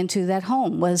going into that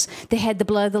home was they had the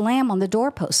blood of the lamb on the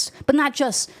doorpost, but not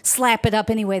just slap it up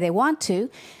any way they want to.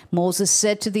 Moses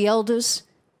said to the elders,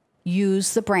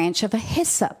 use the branch of a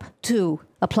hyssop to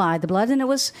apply the blood, and it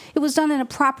was done in a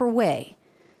proper way.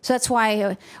 So that's why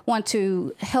I want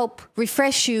to help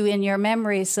refresh you in your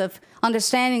memories of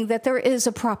understanding that there is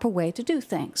a proper way to do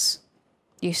things.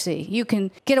 You see, you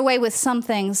can get away with some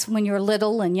things when you're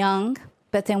little and young,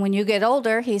 but then when you get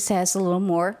older, he has a little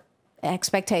more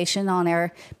expectation on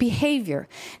our behavior.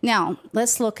 Now,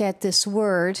 let's look at this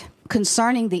word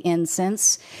concerning the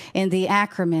incense in the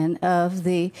acronym of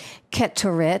the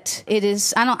Ketoret. It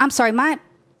is, my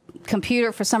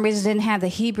computer for some reason didn't have the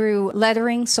Hebrew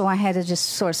lettering, so I had to just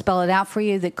sort of spell it out for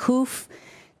you. The Kuf,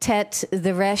 Tet,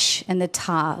 the Resh, and the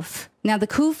Tav. Now, the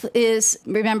Kuf is,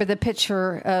 remember the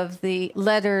picture of the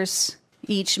letters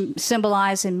each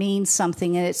symbolize and mean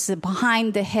something, and it's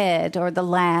behind the head or the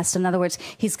last. In other words,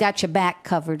 he's got your back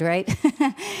covered, right?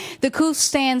 The Kuf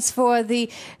stands for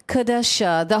the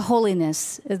Kadesha, the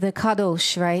holiness, the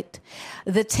Kadosh, right?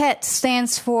 The Tet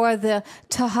stands for the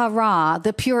Tahara,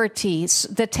 the purity.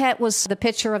 The Tet was the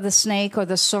picture of the snake or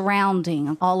the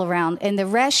surrounding all around. And the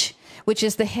Resh, which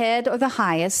is the head or the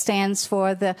highest, stands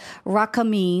for the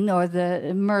Rakamim or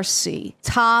the mercy.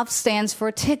 Tav stands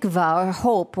for Tikva or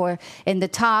hope, and the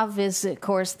Tav is, of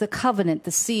course, the covenant,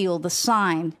 the seal, the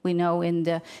sign we know in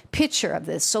the picture of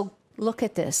this. So look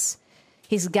at this.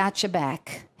 He's got your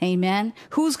back. Amen.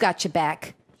 Who's got your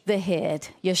back? the head,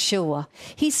 Yeshua.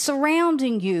 He's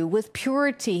surrounding you with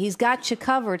purity. He's got you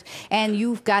covered, and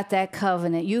you've got that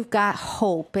covenant. You've got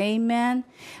hope. Amen.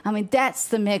 I mean, that's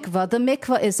the mikvah. The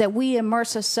mikvah is that we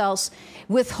immerse ourselves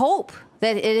with hope,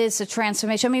 that it is a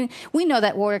transformation. I mean, we know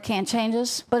that water can't change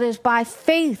us, but it's by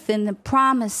faith in the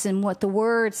promise and what the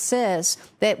word says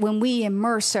that when we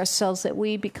immerse ourselves, that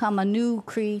we become a new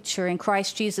creature in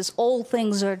Christ Jesus. Old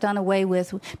things are done away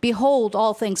with. Behold,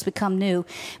 all things become new.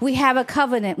 We have a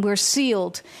covenant. We're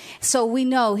sealed. So we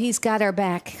know he's got our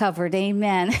back covered.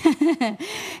 Amen.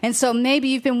 And so maybe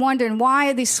you've been wondering,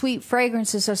 why are these sweet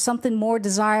fragrances or something more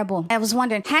desirable? I was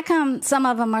wondering, how come some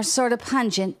of them are sort of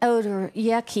pungent, odor,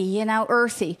 yucky,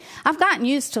 earthy? I've gotten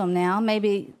used to them now.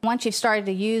 Maybe once you've started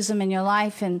to use them in your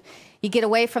life and you get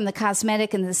away from the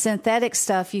cosmetic and the synthetic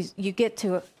stuff, you get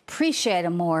to appreciate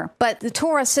them more. But the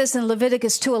Torah says in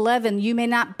Leviticus 2:11, you may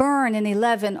not burn any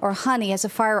leaven or honey as a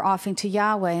fire offering to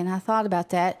Yahweh. And I thought about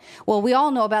that. Well, we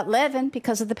all know about leaven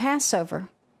because of the Passover.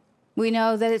 We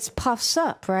know that it puffs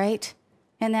up, right?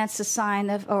 And that's a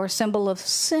sign of, or a symbol of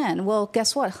sin. Well,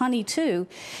 guess what? Honey too.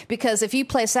 Because if you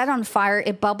place that on fire,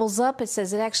 it bubbles up. It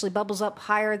says it actually bubbles up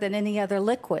higher than any other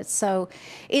liquid. So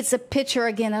it's a picture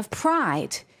again of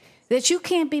pride. That you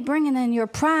can't be bringing in your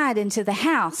pride into the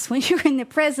house. When you're in the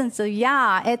presence of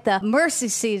Yah, at the mercy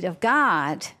seat of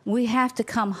God, we have to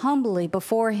come humbly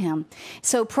before him.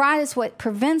 So pride is what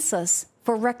prevents us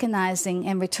for recognizing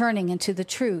and returning into the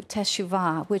true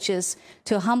teshuvah, which is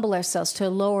to humble ourselves, to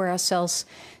lower ourselves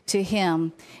to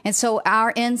him. And so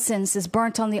our incense is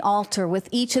burnt on the altar with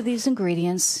each of these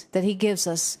ingredients that he gives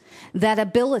us, that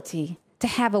ability to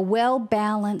have a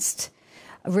well-balanced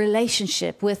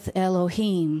relationship with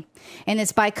Elohim. And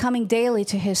it's by coming daily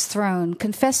to his throne,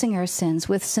 confessing our sins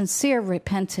with sincere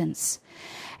repentance.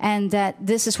 And that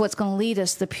this is what's going to lead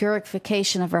us, the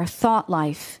purification of our thought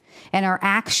life. And our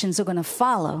actions are going to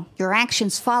follow. Your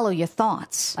actions follow your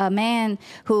thoughts. A man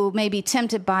who may be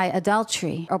tempted by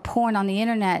adultery or porn on the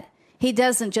internet, he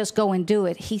doesn't just go and do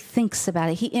it. He thinks about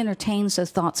it. He entertains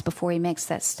those thoughts before he makes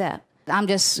that step. I'm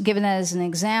just giving that as an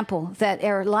example, that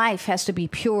our life has to be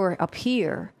pure up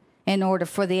here in order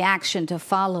for the action to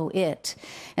follow it.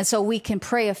 And so we can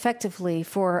pray effectively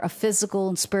for a physical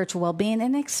and spiritual well-being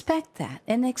and expect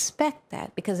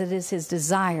that because it is his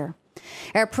desire.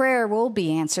 Our prayer will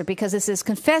be answered because it says,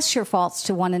 confess your faults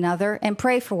to one another and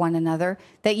pray for one another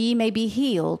that ye may be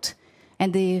healed.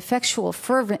 And the effectual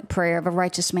fervent prayer of a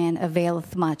righteous man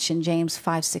availeth much in James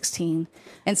 5:16.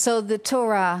 And so the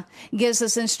Torah gives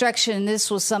us instruction. This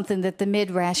was something that the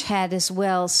Midrash had as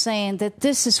well, saying that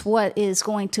this is what is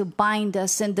going to bind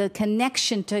us in the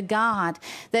connection to God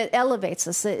that elevates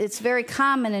us. It's very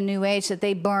common in New Age that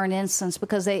they burn incense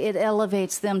because it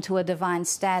elevates them to a divine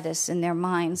status in their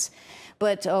minds.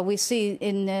 But we see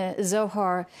in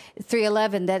Zohar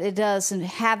 3:11 that it doesn't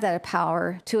have that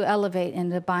power to elevate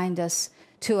and to bind us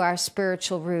to our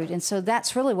spiritual root. And so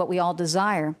that's really what we all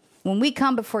desire. When we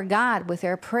come before God with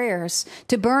our prayers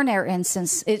to burn our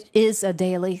incense, it is a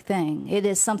daily thing. It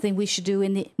is something we should do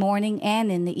in the morning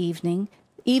and in the evening.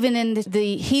 Even in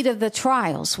the heat of the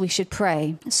trials, we should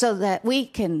pray so that we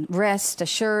can rest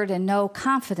assured and know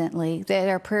confidently that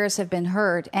our prayers have been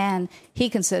heard and he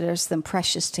considers them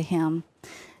precious to him.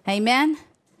 Amen?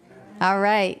 All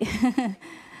right.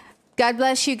 God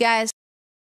bless you guys.